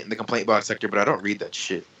complaint in the complaint box sector, but I don't read that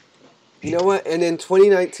shit. You know what? And in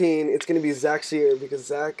 2019, it's gonna be Zach's year because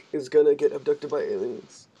Zach is gonna get abducted by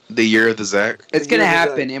aliens. The year of the Zach. It's The gonna year of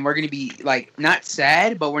happen, Zach. and we're gonna be like not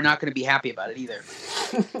sad, but we're not gonna be happy about it either.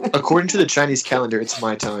 According to the Chinese calendar, it's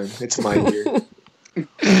my time. It's my year.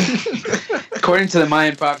 According to the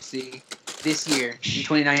Mayan prophecy, this year in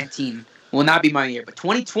 2019 will not be my year, but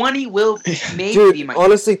 2020 will maybe Dude, be my year.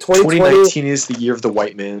 honestly, 2020, 2019 is the year of the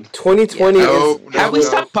white man. 2020 Yeah. is. No, Have we no.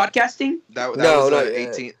 stopped podcasting? That No, was not like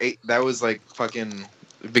yet. 18. That was like fucking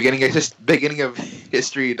beginning of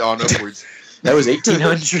history on upwards. That was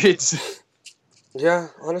 1800s. Yeah,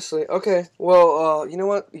 honestly. Okay. Well, you know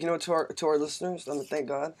what? To our listeners, I'm gonna thank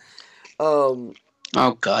God. Oh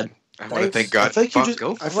God. I want to Thanks. thank God. I feel like you Fuck, just,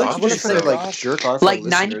 go I feel like fuck you just said yourself. like jerk off. Like our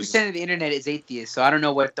listeners. 90% of the internet is atheist, so I don't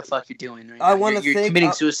know what the fuck you're doing right now. I wanna You're think-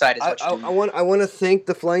 committing suicide is I, what you're doing. I want to thank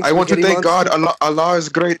the flying. I want to spaghetti thank God. monster. Allah is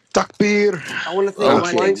great. Takbir. I want to thank I the want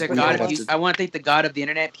to flying thank the spaghetti God of monster. I want to thank the God of the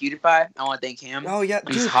internet, PewDiePie. I want to thank him. Oh yeah,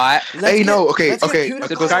 He's dude. hot. let's Hey, get- no, okay, let's get okay. PewDiePie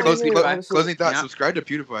Subscribe on to here, PewDiePie. honestly. Closing thoughts. Yeah. Subscribe to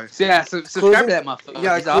PewDiePie. So yeah, subscribe to that motherfucker.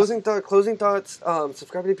 Yeah, He's awesome. closing thoughts.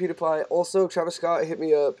 Subscribe to PewDiePie. Also, Travis Scott hit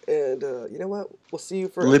me up, and you know what? We'll see you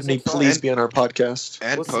for Libney, episode 5. please be on our podcast.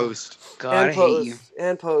 And What's- post. God, and I post, hate you.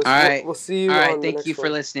 And post. All right. We'll see you. All on right, the thank next you for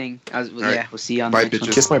one. listening. right. Yeah, we'll see you on Bye, the next one.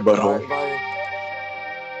 bitches. Kiss my All butthole. right, bye.